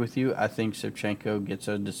agree with you. I think Shevchenko gets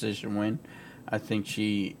a decision win. I think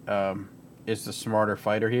she is the smarter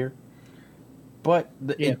fighter here. But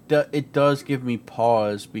it does give me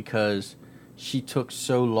pause because she took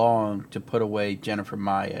so long to put away Jennifer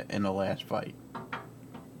Maia in the last fight.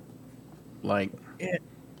 Like, yeah.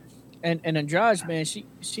 And Andrade, man, she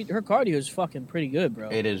her cardio is fucking pretty good, bro.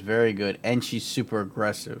 It is very good, and she's super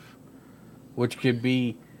aggressive, which could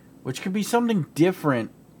be something different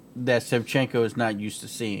that Shevchenko is not used to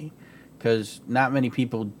seeing, because not many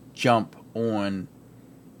people jump on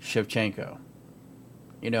Shevchenko.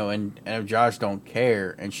 You know, and if Josh don't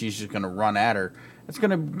care and she's just going to run at her, it's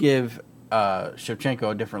going to give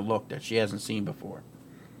Shevchenko a different look that she hasn't seen before.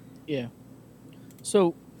 Yeah.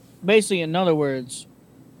 So, basically, in other words,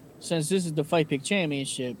 since this is the Fight Pick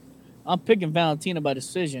Championship, I'm picking Valentina by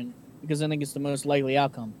decision because I think it's the most likely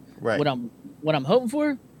outcome. Right. What I'm hoping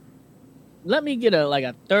for, let me get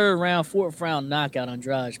a third round, fourth round knockout on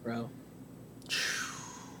Andrade, bro.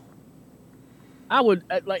 I would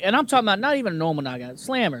and I'm talking about not even a normal knockout,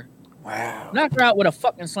 slammer. Wow. Knock her out with a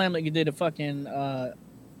fucking slam like you did to fucking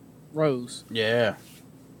Rose. Yeah.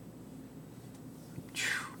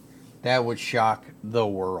 That would shock the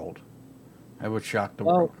world. That would shock the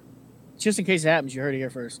world. Just in case it happens, you heard it here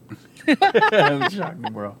first. That would shock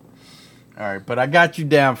the world. All right, but I got you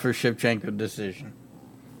down for Shevchenko decision.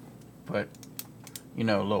 But, you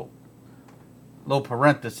know, little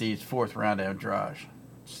parentheses, fourth round Andrade.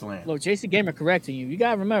 Slam. Look, JC Gamer correcting you. You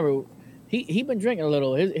gotta remember, he been drinking a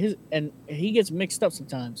little. His and he gets mixed up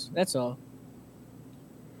sometimes. That's all.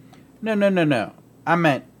 No. I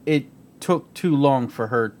meant it took too long for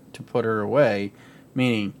her to put her away.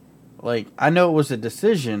 Meaning, like, I know it was a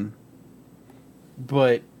decision,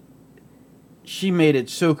 but she made it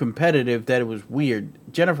so competitive that it was weird.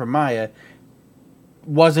 Jennifer Maia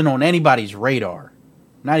wasn't on anybody's radar,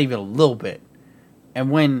 not even a little bit. And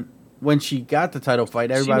when she got the title fight,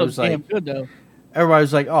 everybody was like, good, though. Everybody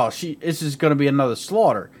was like, "Oh, this is going to be another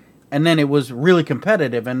slaughter," and then it was really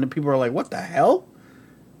competitive, and people were like, "What the hell?"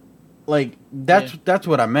 Like that's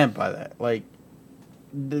what I meant by that. Like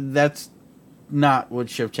that's not what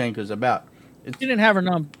Shevchenko's about. She didn't have her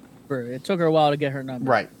number. It took her a while to get her number.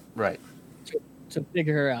 Right. To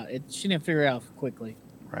figure her out, she didn't figure it out quickly.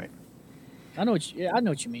 Right. I know what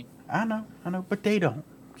you mean. I know, but they don't.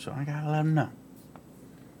 So I gotta let them know.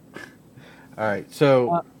 All right,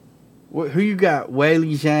 so who you got?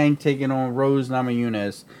 Weili Zhang taking on Rose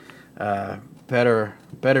Namajunas.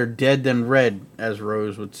 Better dead than red, as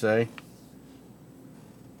Rose would say.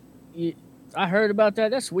 I heard about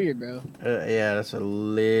that. That's weird, bro. Yeah, that's a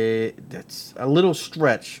little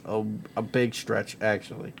stretch, a big stretch,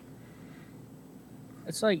 actually.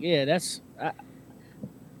 It's like, yeah,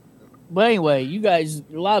 but anyway, you guys,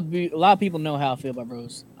 a lot of people know how I feel about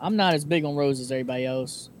Rose. I'm not as big on Rose as everybody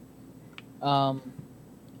else.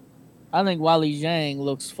 I think Weili Zhang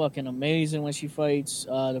looks fucking amazing when she fights.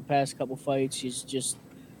 The past couple fights, she's just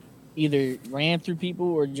either ran through people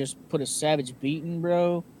or just put a savage beating,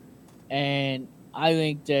 bro. And I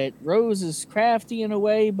think that Rose is crafty in a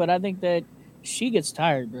way, but I think that she gets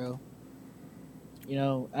tired, bro. You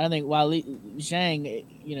know, I think Weili Zhang,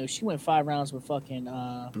 you know, she went 5 rounds with fucking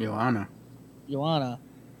Joanna.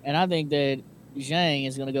 And I think that Zhang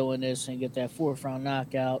is going to go in this and get that 4th round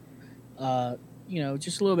knockout. You know,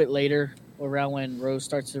 just a little bit later, around when Rose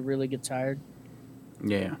starts to really get tired.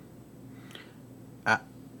 Yeah.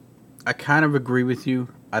 I kind of agree with you.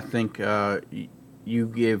 I think you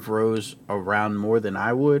give Rose a round more than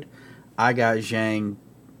I would. I got Zhang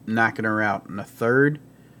knocking her out in the 3rd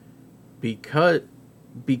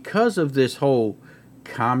because of this whole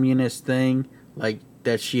communist thing, like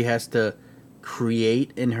that she has to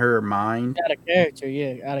create in her mind out of character,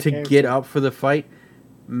 yeah, to get up for the fight.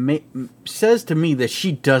 Says to me that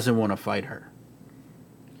she doesn't want to fight her.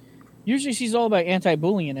 Usually she's all about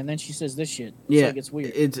anti-bullying, and then she says this shit. It's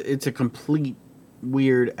weird. It's a complete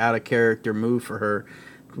weird out of character move for her,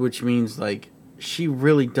 which means like she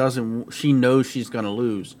really doesn't. She knows she's gonna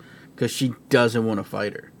lose because she doesn't want to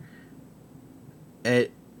fight her.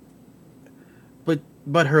 It,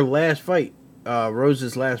 but her last fight,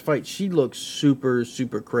 Rose's last fight, she looked super,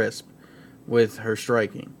 super crisp with her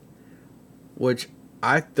striking, which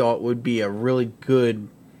I thought would be a really good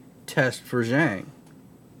test for Zhang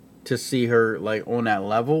to see her like on that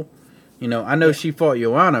level. You know, I know she fought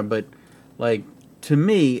Joanna, but like to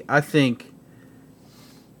me, I think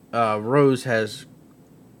Rose has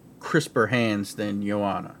crisper hands than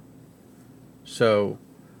Joanna. So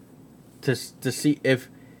to see if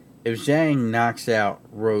Zhang knocks out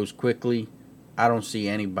Rose quickly, I don't see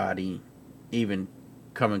anybody even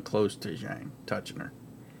coming close to Zhang touching her.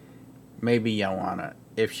 Maybe Joanna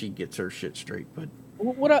if she gets her shit straight. But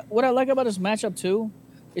what I like about this matchup too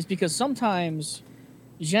is because sometimes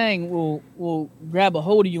Zhang will grab a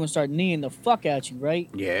hold of you and start kneeing the fuck at you, right?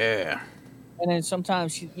 yeah, And then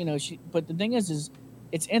sometimes she. But the thing is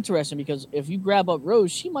it's interesting because if you grab up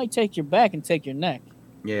Rose, she might take your back and take your neck.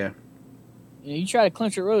 yeah. You know, you try to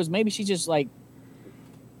clinch her Rose, maybe she just like,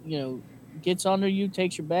 gets under you,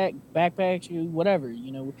 takes your back, backpacks you, whatever.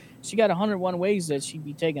 You know, she got 101 ways that she'd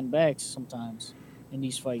be taken back sometimes in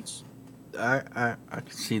these fights. I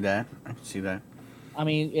can see that. I can see that. I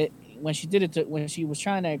mean, when she did it when she was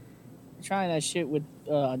trying that shit with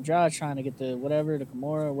Andrade, trying to get the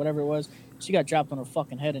Kimura, whatever it was, she got dropped on her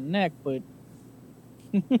fucking head and neck. But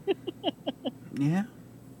Yeah.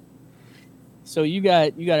 so you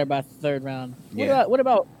got her about the third round. Yeah. What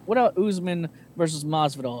about Usman versus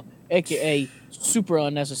Masvidal, aka super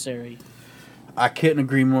unnecessary? I couldn't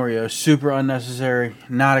agree more, yo. Super unnecessary.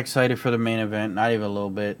 Not excited for the main event. Not even a little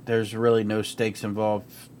bit. There's really no stakes involved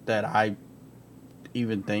that I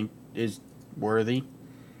even think is worthy.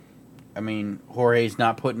 I mean, Jorge's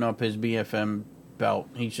not putting up his BFM belt.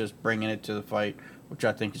 He's just bringing it to the fight, which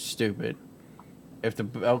I think is stupid. If the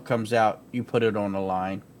belt comes out, you put it on the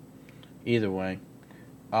line. Either way.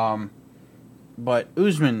 But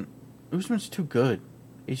Usman's too good.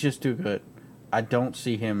 He's just too good. I don't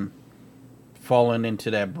see him falling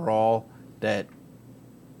into that brawl that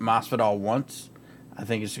Masvidal wants. I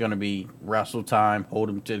think it's going to be wrestle time, hold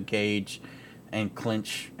him to the cage, and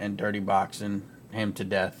clinch and dirty boxing him to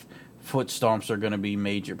death. Foot stomps are going to be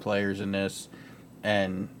major players in this,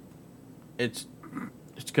 and it's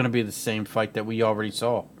going to be the same fight that we already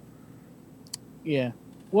saw. Yeah.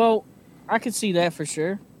 Well, I could see that for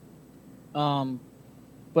sure.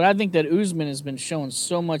 But I think that Usman has been showing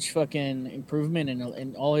so much fucking improvement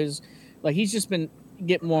in all his, like he's just been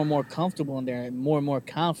getting more and more comfortable in there and more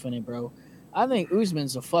confident, bro. I think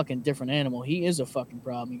Usman's a fucking different animal. He is a fucking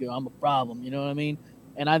problem. You go, I'm a problem. You know what I mean?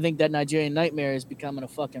 And I think that Nigerian Nightmare is becoming a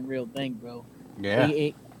fucking real thing, bro. Yeah.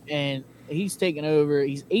 And he's taking over.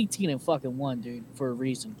 He's 18-1, dude, for a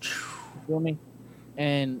reason. You feel me?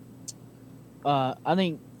 And I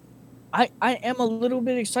think I am a little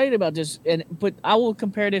bit excited about this, but I will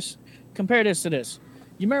compare this to this.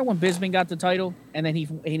 You remember when Bisping got the title and then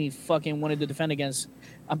he fucking wanted to defend against?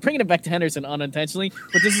 I'm bringing it back to Henderson unintentionally,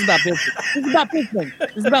 but this is about Bisping.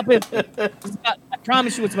 This is about Bisping. I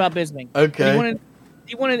promise you, it's about Bisping. Okay.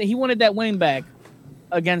 He wanted that win back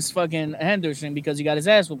against fucking Henderson because he got his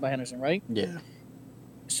ass whooped by Henderson, right? Yeah.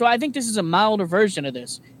 So I think this is a milder version of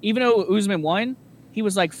this. Even though Usman won, he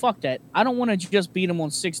was like, fuck that. I don't want to just beat him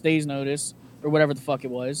on 6 days' notice or whatever the fuck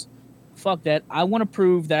it was. Fuck that. I want to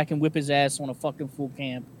prove that I can whip his ass on a fucking full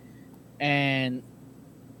camp. And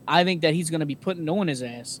I think that he's going to be putting on his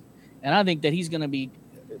ass. And I think that he's going to be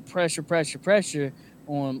pressure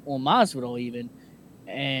on Masvidal even.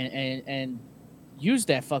 And use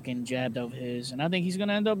that fucking jab of his. And I think he's going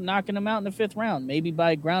to end up knocking him out in the 5th round. Maybe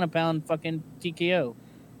by ground and pound fucking TKO.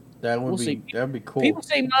 That'd be cool. People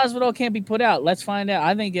say Masvidal can't be put out. Let's find out.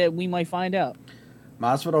 I think that we might find out.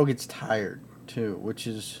 Masvidal gets tired too, which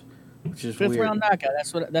is 5th weird. round knockout.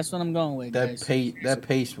 That's what I'm going with. That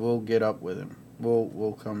pace will get up with him.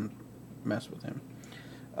 We'll come mess with him.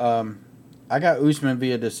 I got Usman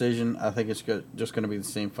via decision. I think it's just going to be the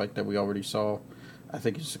same fight that we already saw. I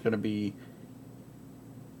think it's going to be,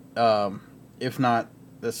 if not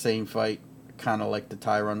the same fight, kind of like the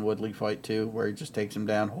Tyron Woodley fight too, where he just takes him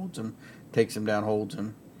down, holds him, takes him down, holds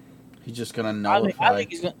him. He's just gonna nullify.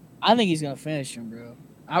 I think he's gonna finish him, bro,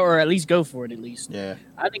 or at least go for it. At least, yeah.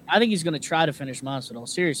 I think he's gonna try to finish Masvidal.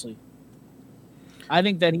 Seriously, I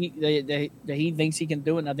think that he thinks he can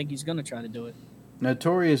do it, and I think he's gonna try to do it.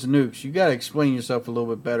 Notorious Nukes, you gotta explain yourself a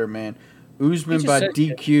little bit better, man. Usman by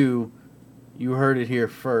DQ. You heard it here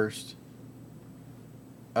first.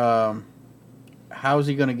 How's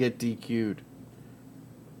he gonna get DQ'd?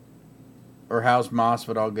 Or how's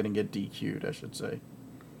Masvidal going to get DQ'd, I should say?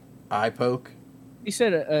 Eye poke? He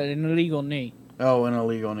said an illegal knee. Oh, an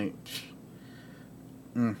illegal knee.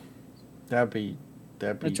 That'd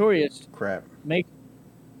That'd be Notorious. crap.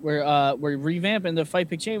 We're revamping the Fight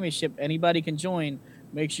Pick Championship. Anybody can join.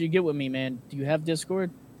 Make sure you get with me, man. Do you have Discord?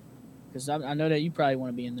 Because I know that you probably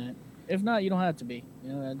want to be in that. If not, you don't have to be.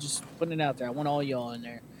 You know, I'm just putting it out there. I want all y'all in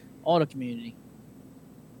there, all the community.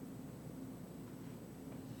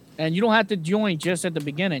 And you don't have to join just at the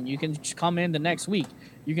beginning. You can just come in the next week.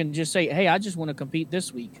 You can just say, "Hey, I just want to compete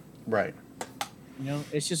this week." Right. You know,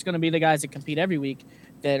 it's just going to be the guys that compete every week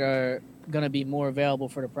that are going to be more available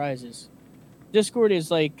for the prizes. Discord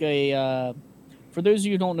is like a, for those of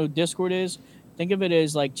you who don't know what Discord is, think of it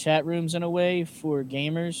as like chat rooms in a way for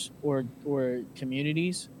gamers or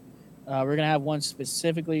communities. We're going to have one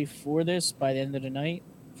specifically for this by the end of the night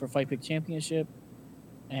for Fight Pick Championship.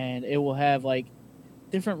 And it will have like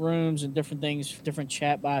different rooms and different things, different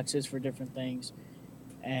chat boxes for different things.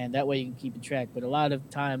 And that way you can keep in track. But a lot of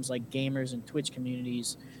times, like gamers and Twitch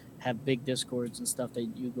communities have big Discords and stuff that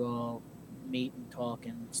you go all meet and talk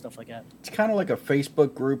and stuff like that. It's kind of like a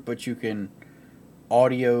Facebook group, but you can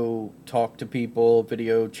audio talk to people,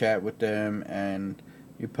 video chat with them, and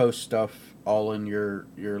you post stuff all in your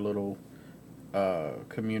little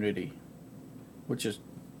community, which is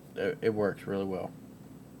it works really well.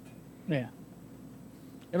 Yeah.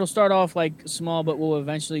 It'll start off like small, but we'll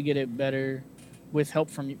eventually get it better with help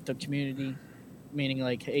from the community, meaning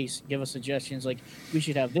like, hey, give us suggestions. Like, we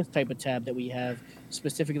should have this type of tab that we have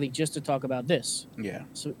specifically just to talk about this. Yeah.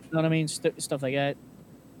 So, you know what I mean? Stuff like that.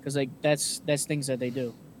 Because, like, that's things that they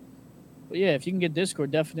do. But, yeah, if you can get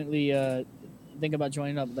Discord, definitely think about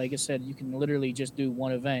joining up. Like I said, you can literally just do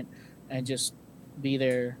one event and just be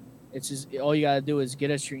there. It's just, all you got to do is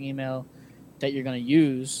get us your email that you're going to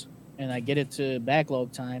use, and I get it to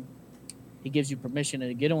backlog time. He gives you permission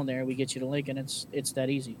to get on there. We get you the link, and it's that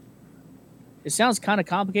easy. It sounds kind of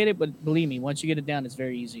complicated, but believe me, once you get it down, it's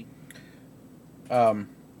very easy. The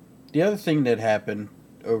other thing that happened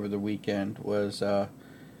over the weekend was the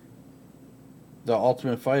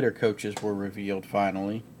Ultimate Fighter coaches were revealed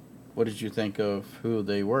finally. What did you think of who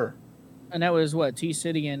they were? And that was what,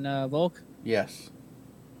 T-City and Volk? Yes.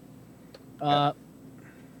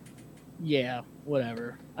 Yeah,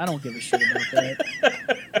 whatever. I don't give a shit about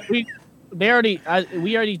that. we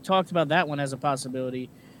already talked about that one as a possibility,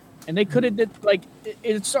 and they could have did like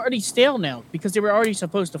it's already stale now because they were already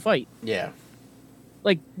supposed to fight. Yeah.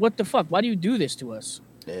 Like, what the fuck? Why do you do this to us?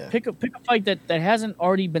 Yeah. Pick a fight that hasn't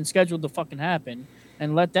already been scheduled to fucking happen,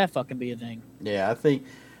 and let that fucking be a thing. Yeah, I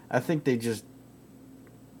think they just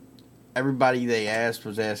everybody they asked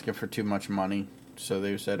was asking for too much money, so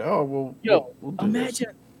they said, "Oh, well, we'll do imagine."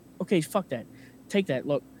 this." Okay, fuck that. Take that.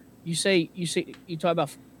 Look, you talk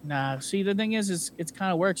about. Nah, see, the thing is it's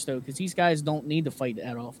kind of works, though, because these guys don't need to fight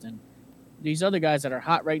that often. These other guys that are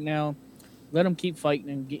hot right now, let them keep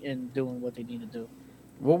fighting and doing what they need to do.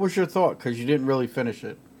 What was your thought? Because you didn't really finish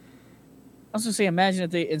it. I was going to say, imagine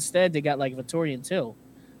if they got, like, Vittori and Till.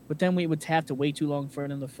 But then we would have to wait too long for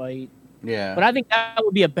them to fight. Yeah. But I think that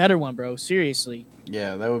would be a better one, bro. Seriously.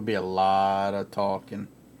 Yeah, that would be a lot of talking.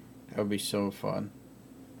 That would be so fun.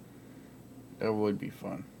 That would be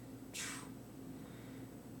fun.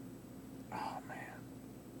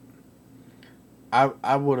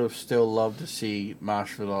 I would have still loved to see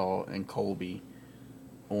Masvidal and Colby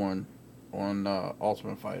on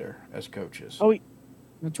Ultimate Fighter as coaches. Oh,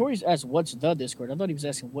 Notorious asked, "What's the Discord?" I thought he was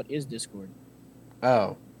asking, "What is Discord?"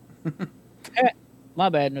 Oh, my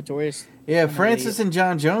bad, Notorious. Yeah, Francis and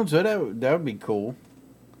John Jones. That would be cool.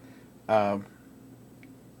 I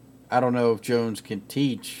don't know if Jones can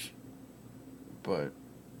teach, but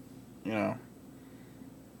you know,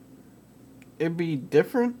 it'd be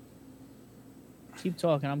different. Keep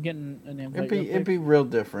talking. I'm getting an invite. It'd be real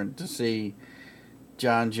different to see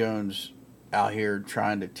John Jones out here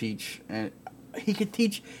trying to teach, and he could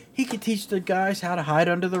teach the guys how to hide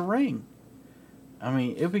under the ring. I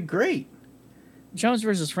mean, it'd be great. Jones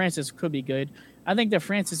versus Francis could be good. I think that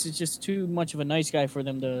Francis is just too much of a nice guy for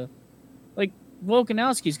them to like.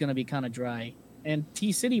 Volkanovski's going to be kind of dry, and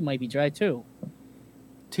T-City might be dry too.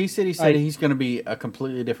 T-City said he's going to be a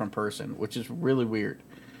completely different person, which is really weird,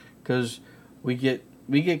 because we get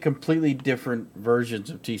completely different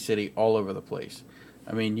versions of T-City all over the place.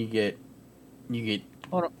 I mean, you get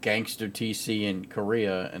gangster TC in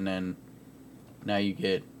Korea, and then now you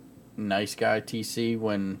get nice guy TC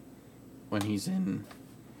when he's in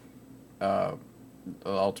the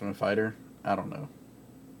Ultimate Fighter. I don't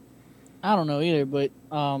know either, but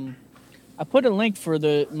I put a link for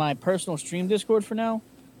my personal stream Discord for now,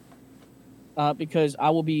 because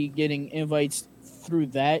I will be getting invites through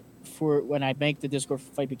that for when I make the Discord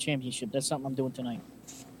for Fight Pick Championship. That's something I'm doing tonight.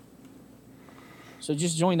 So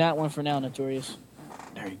just join that one for now, Notorious.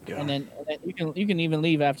 There you go. And then you can even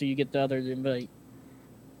leave after you get the other invite.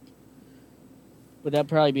 But that'd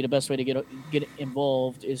probably be the best way to get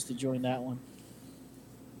involved is to join that one.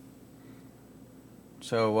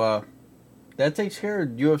 So that takes care of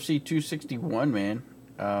UFC 261, man.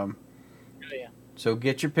 Oh, yeah. So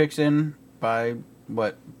get your picks in by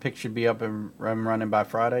what? Picks should be up and running by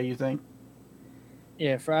Friday, you think?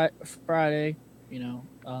 Yeah, Friday.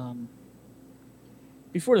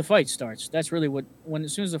 Before the fight starts. That's really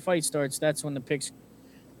as soon as the fight starts, that's when the picks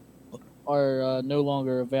are no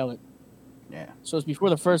longer valid. Yeah. So it's before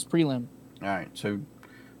the first prelim. All right. So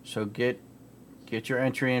get your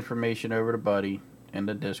entry information over to Buddy in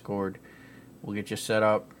the Discord. We'll get you set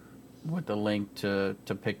up with the link to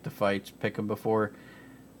pick the fights. Pick them before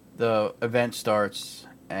the event starts,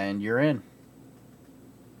 and you're in.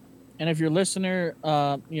 And if you're a listener,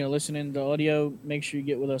 listening to audio, make sure you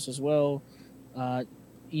get with us as well.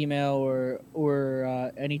 Email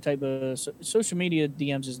or any type of social media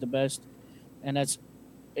DMs is the best, and that's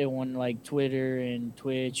on like Twitter and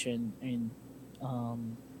Twitch and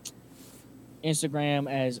Instagram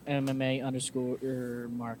as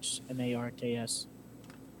MMA_marks MARKS.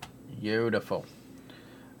 Beautiful.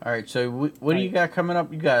 All right. So what do you got coming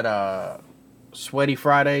up? You got Sweaty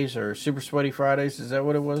Fridays or Super Sweaty Fridays? Is that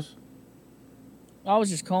what it was? I was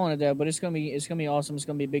just calling it that, but it's gonna be awesome. It's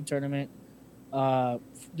gonna be a big tournament.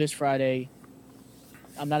 This Friday.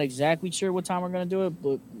 I'm not exactly sure what time we're going to do it,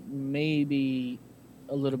 but maybe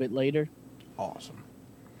a little bit later. Awesome.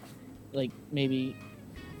 Like maybe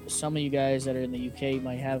some of you guys that are in the UK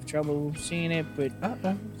might have trouble seeing it, but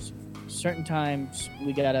certain times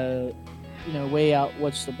we got to, weigh out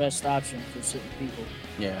what's the best option for certain people.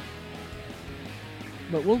 Yeah.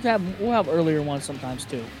 But we'll have earlier ones sometimes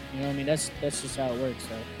too. You know what I mean? That's just how it works,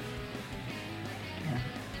 so.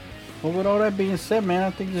 Well, with all that being said, man, I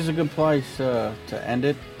think this is a good place to end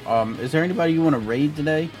it. Is there anybody you want to raid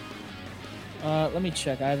today? Let me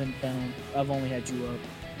check. I haven't been. I've only had you up.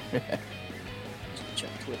 Check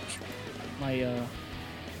Twitch. I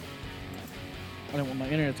don't want my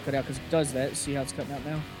internet to cut out because it does that. See how it's cutting out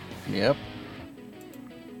now? Yep.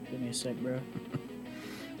 Give me a sec, bro.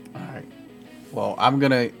 All right. Well, I'm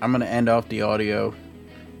gonna end off the audio.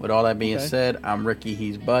 With all that being said, I'm Ricky.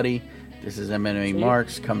 He's Buddy. This is MMA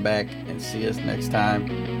Marks. Come back and see us next time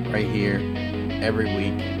right here every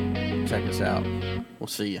week. Check us out. We'll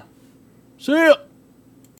see you. See ya!